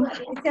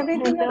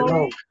everything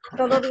okay?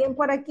 ¿Todo bien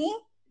por aquí?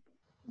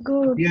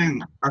 Good. Bien,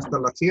 hasta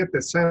las 7,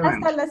 7.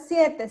 Hasta las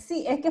 7,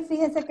 sí. Es que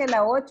fíjense que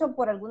la 8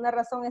 por alguna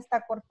razón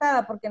está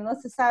cortada porque no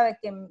se sabe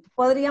que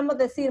podríamos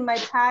decir my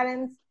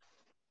parents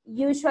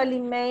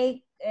usually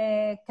make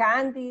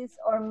candies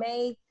or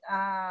make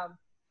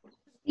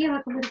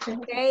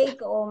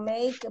cake o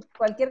make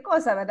cualquier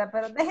cosa, ¿verdad?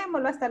 Pero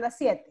dejémoslo hasta las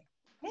 7.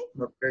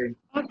 Okay.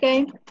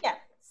 Okay. Yeah,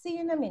 see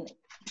you in a minute.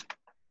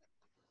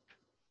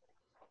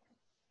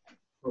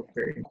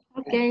 Okay.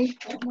 Okay.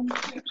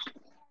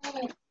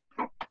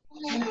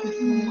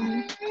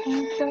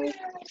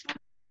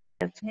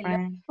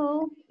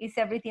 Hello. Is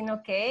everything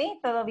okay?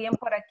 ¿Todo bien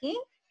por aquí?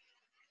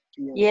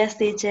 Yes,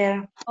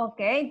 teacher.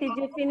 Okay. Did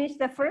you finish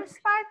the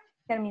first part?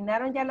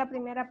 ¿Terminaron ya la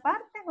primera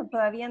parte o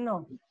todavía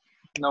no?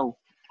 No.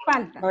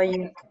 Falta. Oh,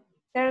 yeah.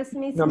 There's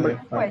missing Number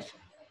one question.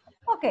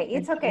 Okay,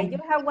 it's okay. You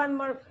have one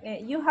more.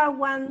 You have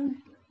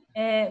 1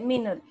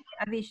 minute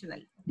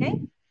additionally.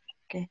 Okay.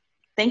 Okay.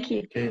 Thank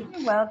you. Okay.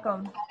 You're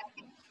welcome.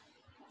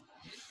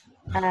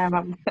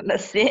 Vamos con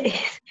las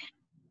 6.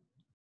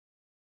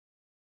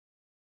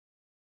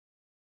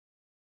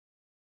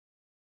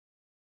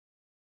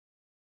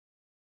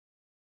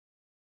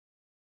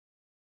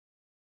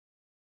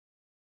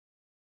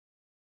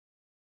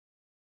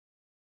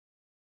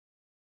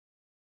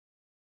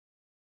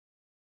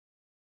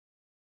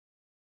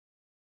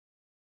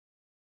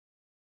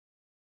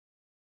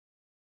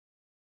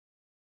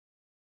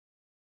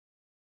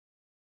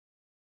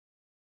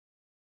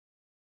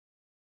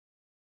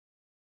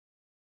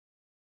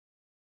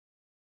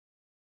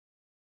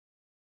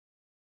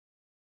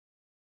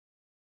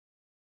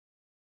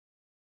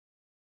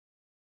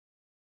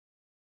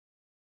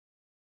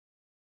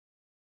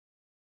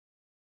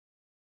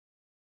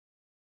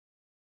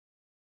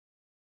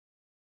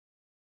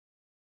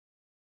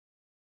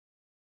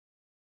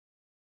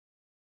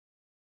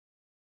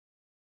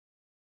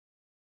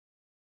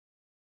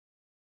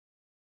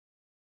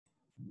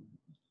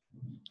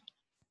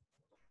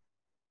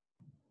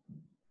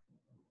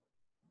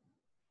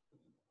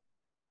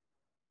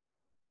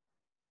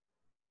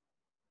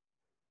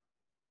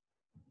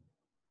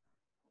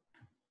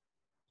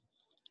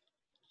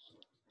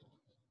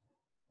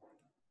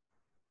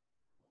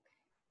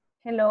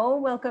 Hello,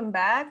 welcome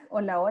back.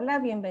 Hola, hola,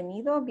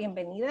 bienvenido,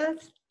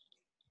 bienvenidas.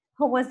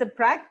 How was the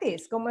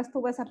practice? ¿Cómo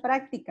estuvo esa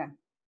práctica?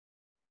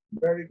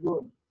 Very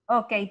good.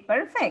 Okay,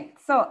 perfect.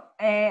 So,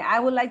 I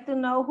would like to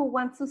know who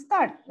wants to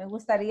start. Me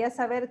gustaría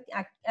saber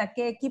a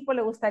qué equipo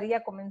le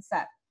gustaría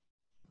comenzar.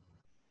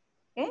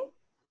 Okay?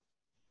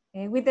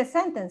 With the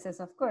sentences,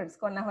 of course,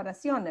 con las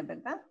oraciones,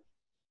 ¿verdad?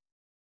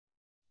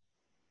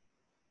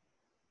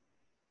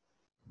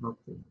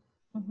 Okay.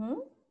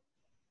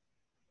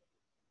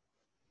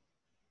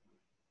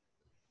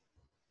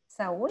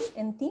 Saúl,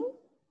 en team.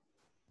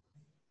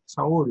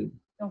 Saúl,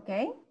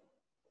 Okay.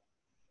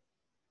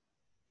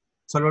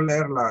 solo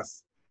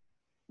leerlas.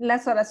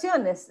 Las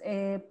oraciones.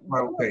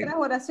 Okay. Otras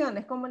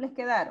oraciones, ¿cómo les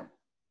quedaron?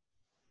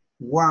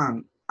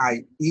 1,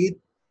 I eat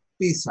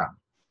pizza.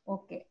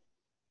 Ok.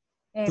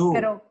 2.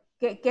 Pero,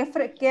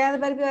 ¿qué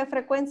adverbio de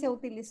frecuencia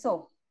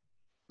utilizó?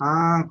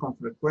 Con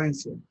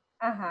frecuencia.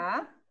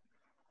 Ajá.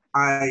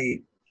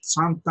 I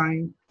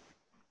sometimes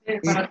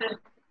eat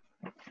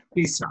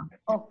pizza.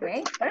 Ok,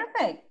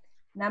 perfect.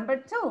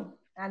 Number 2,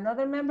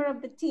 another member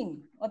of the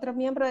team. Otro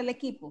miembro del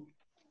equipo.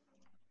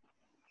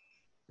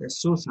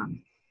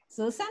 Susan.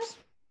 Susan.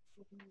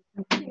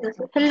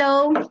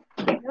 Hello.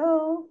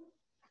 Hello.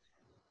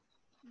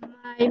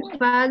 My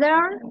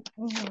father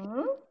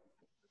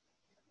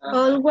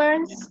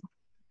always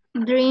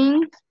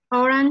drinks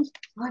orange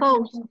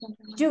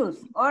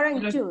juice.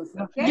 Orange juice.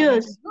 Okay.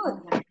 Juice.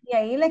 Good. Y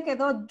ahí le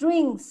quedó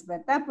drinks,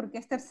 ¿verdad? Porque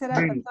es tercera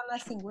persona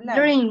singular.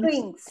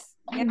 Drinks.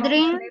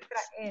 Drinks.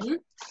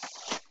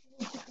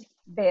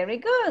 Very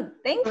good.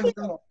 Thank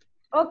you.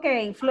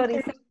 Okay,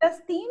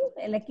 Floricelda's team,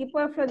 el equipo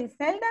de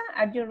Floricelda,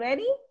 are you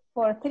ready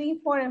for 3,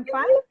 4, and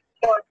 5?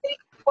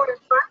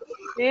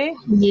 Sí.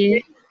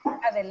 Yes.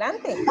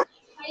 Adelante.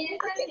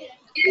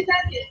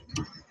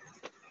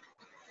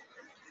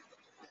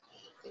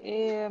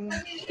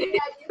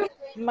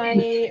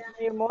 My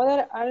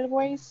mother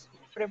always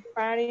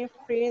preparing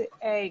fried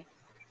egg.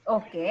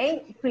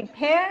 Okay,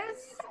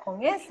 prepares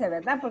con S,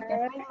 ¿verdad? Porque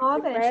my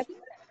mother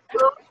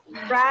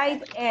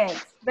fried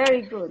eggs.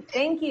 Very good.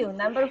 Thank you.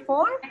 Number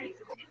 4.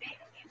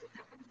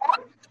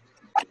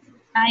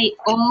 I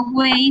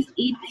always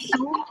eat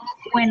soup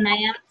when I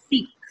am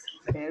sick.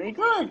 Very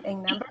good.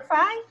 And number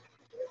 5.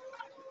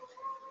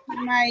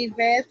 My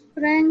best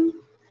friend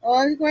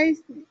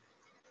always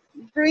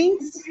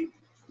drinks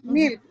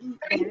milk.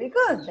 Very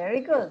good,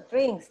 very good.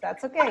 Drinks,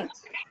 that's okay.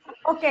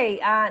 Okay,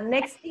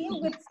 next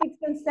team with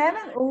 6 and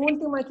 7. Un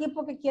último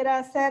equipo que quiera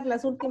hacer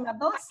las últimas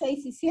 2,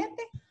 6 y 7.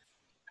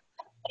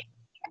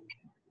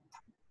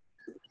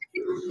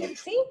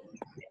 Let's see.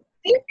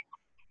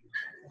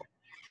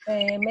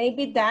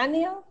 Maybe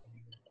Daniel.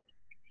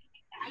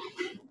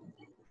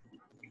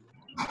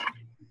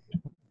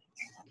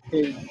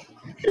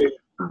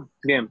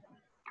 Bien.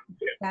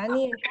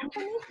 Daniel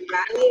Company.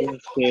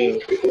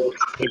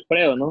 El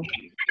preo, ¿no?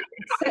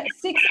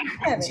 6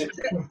 and 7.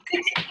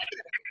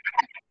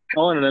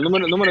 Bueno, el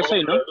número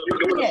 6, ¿no?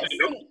 Yes,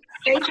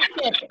 6 y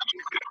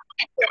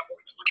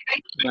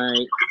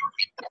 7.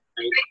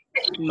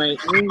 My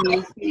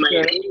English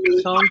teacher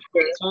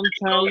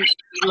sometimes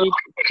eat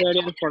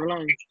cereal for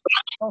lunch.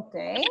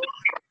 Okay.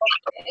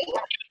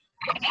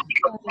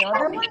 And the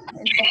other one?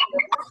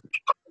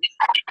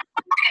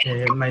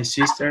 My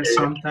sister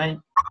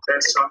sometimes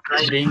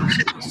drinks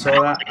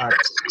soda at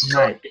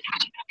night.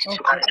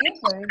 Okay,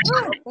 very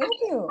good. Thank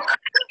you.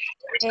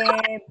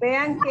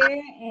 Vean que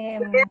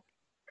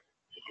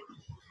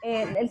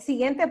el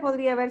siguiente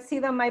podría haber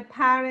sido my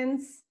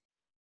parents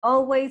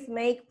always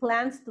make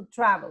plans to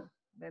travel,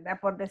 ¿verdad?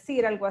 Por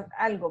decir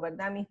algo,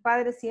 ¿verdad? Mis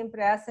padres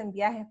siempre hacen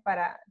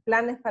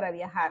planes para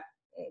viajar,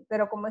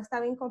 pero como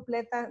estaba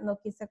incompleta, no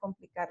quise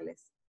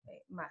complicarles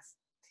más.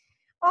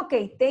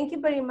 Okay, thank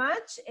you very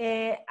much.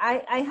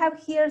 I have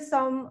here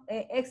some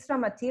extra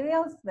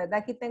materials, ¿verdad?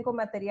 Aquí tengo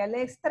material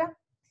extra,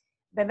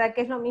 ¿verdad?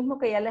 Que es lo mismo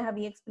que ya les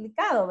había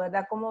explicado,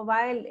 ¿verdad? Cómo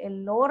va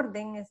el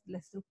orden, es la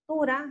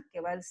estructura,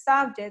 que va el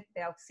subject,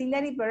 the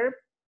auxiliary verb,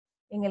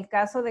 en el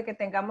caso de que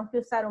tengamos que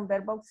usar un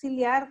verbo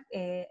auxiliar,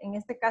 en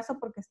este caso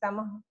porque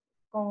estamos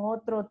con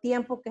otro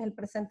tiempo que es el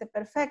presente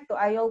perfecto.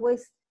 I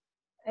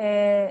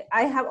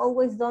have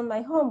always done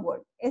my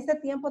homework. Este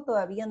tiempo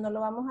todavía no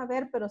lo vamos a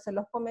ver, pero se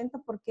los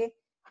comento porque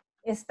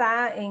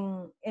está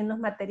en los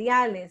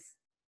materiales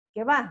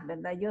que va,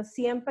 ¿verdad? Yo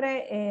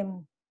siempre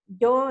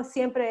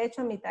he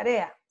hecho mi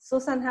tarea.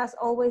 Susan has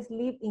always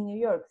lived in New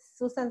York.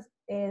 Susan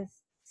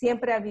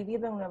siempre ha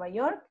vivido en Nueva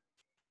York.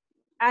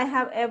 I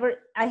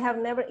have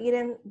never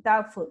eaten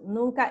dog food.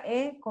 Nunca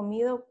he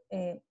comido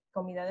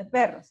comida de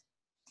perros.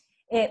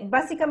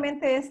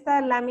 Básicamente esta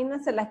lámina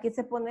se las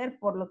quise poner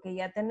por lo que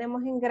ya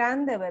tenemos en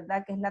grande,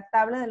 ¿verdad? Que es la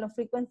tabla de los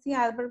frequency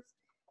adverbs,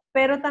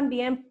 pero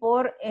también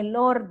por el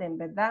orden,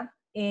 ¿verdad?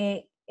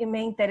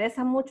 Me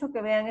interesa mucho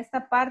que vean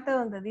esta parte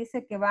donde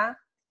dice que va,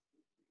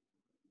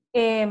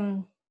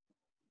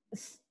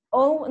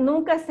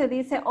 nunca se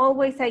dice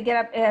always I get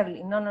up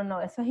early.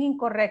 No, eso es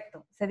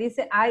incorrecto. Se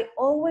dice I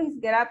always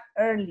get up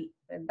early,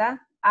 ¿verdad?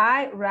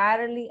 I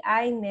rarely,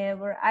 I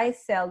never, I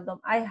seldom,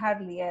 I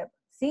hardly ever,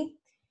 ¿sí?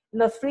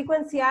 Los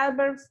frequency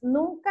adverbs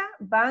nunca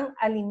van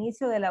al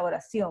inicio de la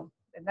oración,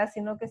 ¿verdad?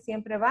 Sino que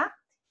siempre va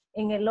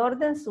en el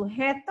orden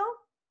sujeto,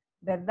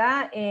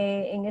 ¿verdad?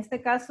 En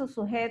este caso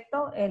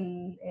sujeto,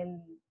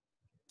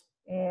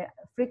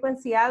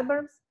 frequency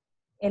adverbs,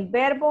 el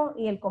verbo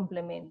y el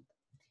complemento.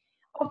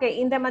 Ok,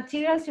 in the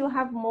materials you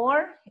have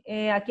more.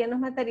 Aquí en los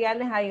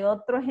materiales hay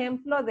otro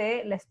ejemplo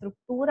de la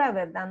estructura,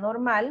 ¿verdad?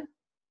 Normal.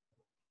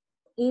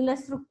 Y la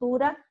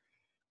estructura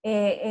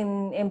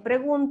en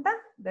pregunta,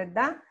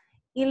 ¿verdad?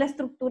 Y la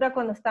estructura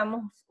cuando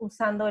estamos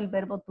usando el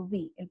verbo to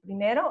be. El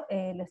primero,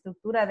 la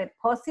estructura de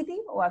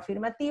positive o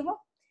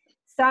afirmativo.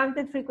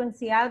 Subject,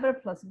 frequency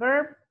adverb plus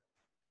verb.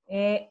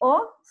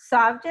 O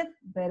subject,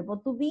 verbo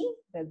to be,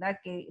 ¿verdad?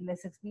 Que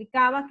les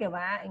explicaba que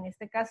va, en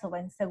este caso, va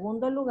en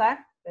segundo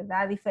lugar,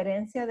 ¿verdad? A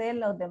diferencia de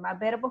los demás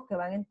verbos que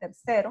van en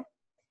tercero.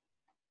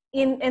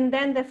 And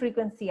then the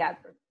frequency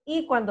adverb.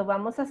 Y cuando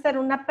vamos a hacer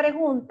una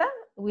pregunta,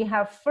 we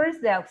have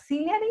first the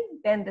auxiliary,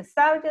 then the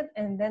subject,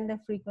 and then the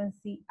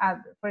frequency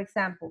adverb. For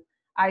example,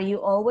 are you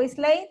always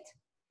late?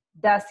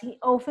 Does he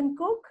often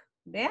cook?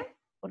 ¿Vean?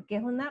 Porque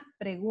es una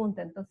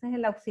pregunta. Entonces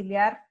el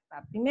auxiliar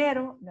va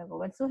primero,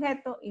 luego el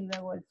sujeto y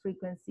luego el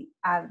frequency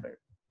adverb.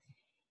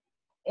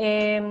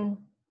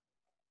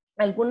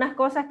 Algunas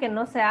cosas que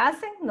no se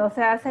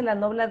hace la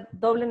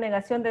doble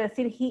negación de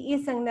decir he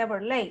isn't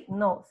never late.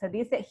 No, se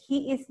dice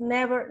he is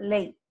never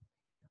late.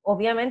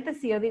 Obviamente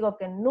si yo digo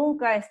que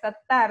nunca está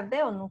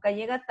tarde o nunca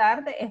llega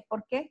tarde es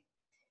porque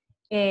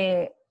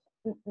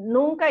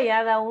nunca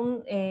ya da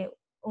un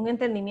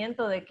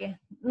entendimiento de que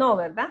no,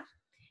 ¿verdad?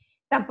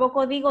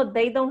 Tampoco digo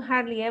they don't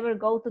hardly ever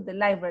go to the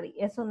library.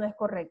 Eso no es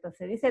correcto.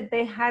 Se dice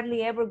they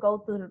hardly ever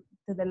go to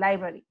the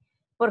library.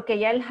 Porque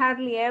ya el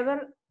hardly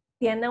ever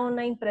tiene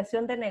una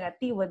impresión de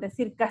negativo, es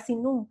decir, casi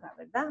nunca,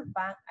 ¿verdad?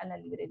 Van a la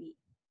librería.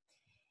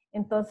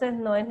 Entonces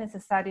no es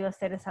necesario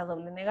hacer esa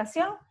doble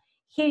negación.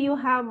 Here you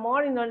have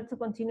more in order to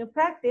continue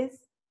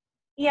practice.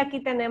 Y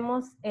aquí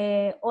tenemos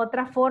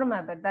otra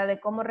forma, ¿verdad? De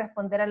cómo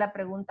responder a la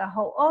pregunta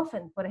how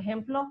often. Por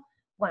ejemplo,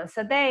 once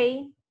a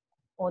day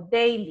o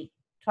daily,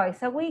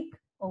 twice a week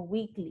o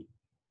weekly,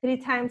 3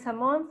 times a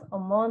month o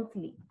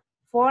monthly,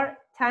 4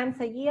 times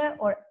a year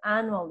or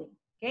annually,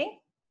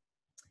 ¿ok?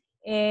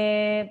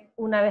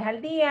 Una vez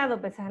al día,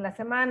 2 veces a la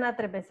semana,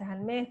 3 veces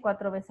al mes,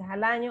 4 veces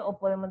al año, o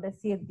podemos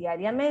decir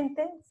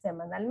diariamente,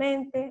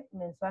 semanalmente,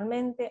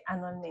 mensualmente,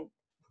 anualmente.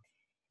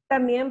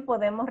 También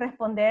podemos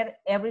responder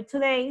every 2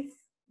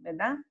 days,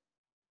 ¿verdad?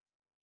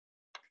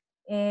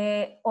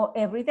 O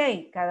every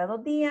day, cada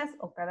 2 días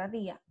o cada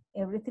día.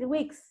 Every 3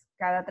 weeks,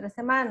 cada 3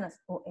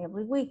 semanas, o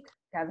every week,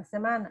 cada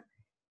semana.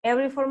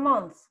 Every 4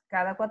 months,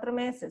 cada 4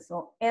 meses,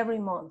 o every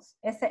month.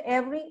 Ese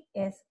every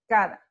es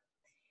cada.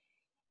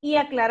 Y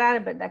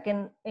aclarar, ¿verdad?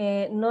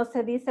 Que no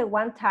se dice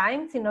one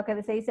time, sino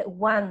que se dice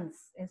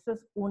once. Eso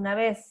es una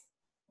vez.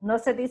 No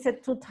se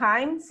dice 2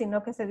 times,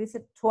 sino que se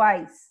dice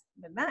twice,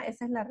 ¿verdad?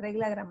 Esa es la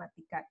regla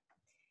gramatical.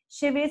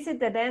 She visits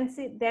the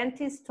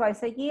dentist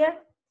twice a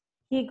year.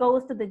 He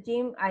goes to the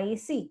gym. Ahí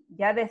sí.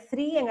 Ya de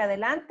 3 en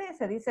adelante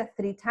se dice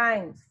 3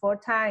 times, 4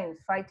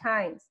 times, 5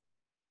 times.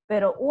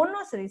 Pero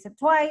 1 se dice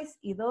twice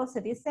y 2 se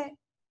dice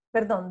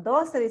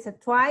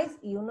twice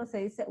y 1 se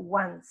dice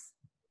once.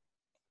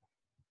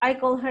 I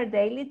call her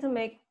daily to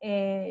make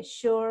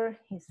sure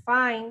she's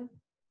fine.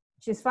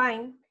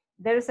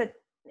 There's a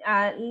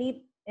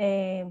leap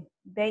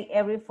day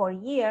every 4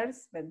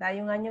 years, ¿verdad?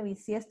 Hay un año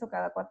bisiesto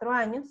cada 4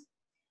 años.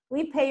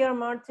 We pay our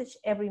mortgage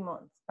every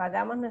month.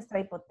 Pagamos nuestra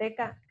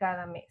hipoteca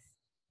cada mes.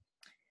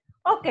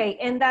 Okay,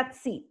 and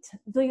that's it.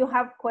 Do you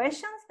have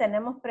questions?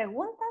 ¿Tenemos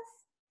preguntas?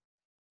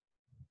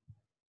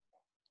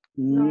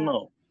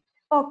 No.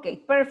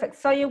 Okay, perfect.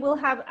 So you will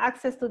have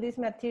access to this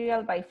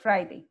material by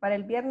Friday. Para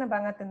el viernes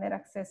van a tener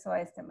acceso a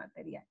este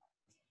material.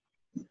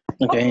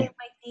 Okay,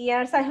 my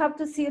dears, I hope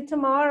to see you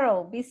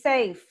tomorrow. Be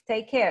safe.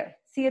 Take care.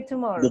 See you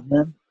tomorrow.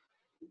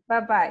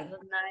 Bye-bye.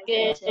 Good night.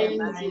 Good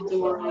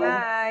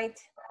night.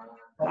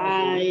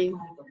 Bye.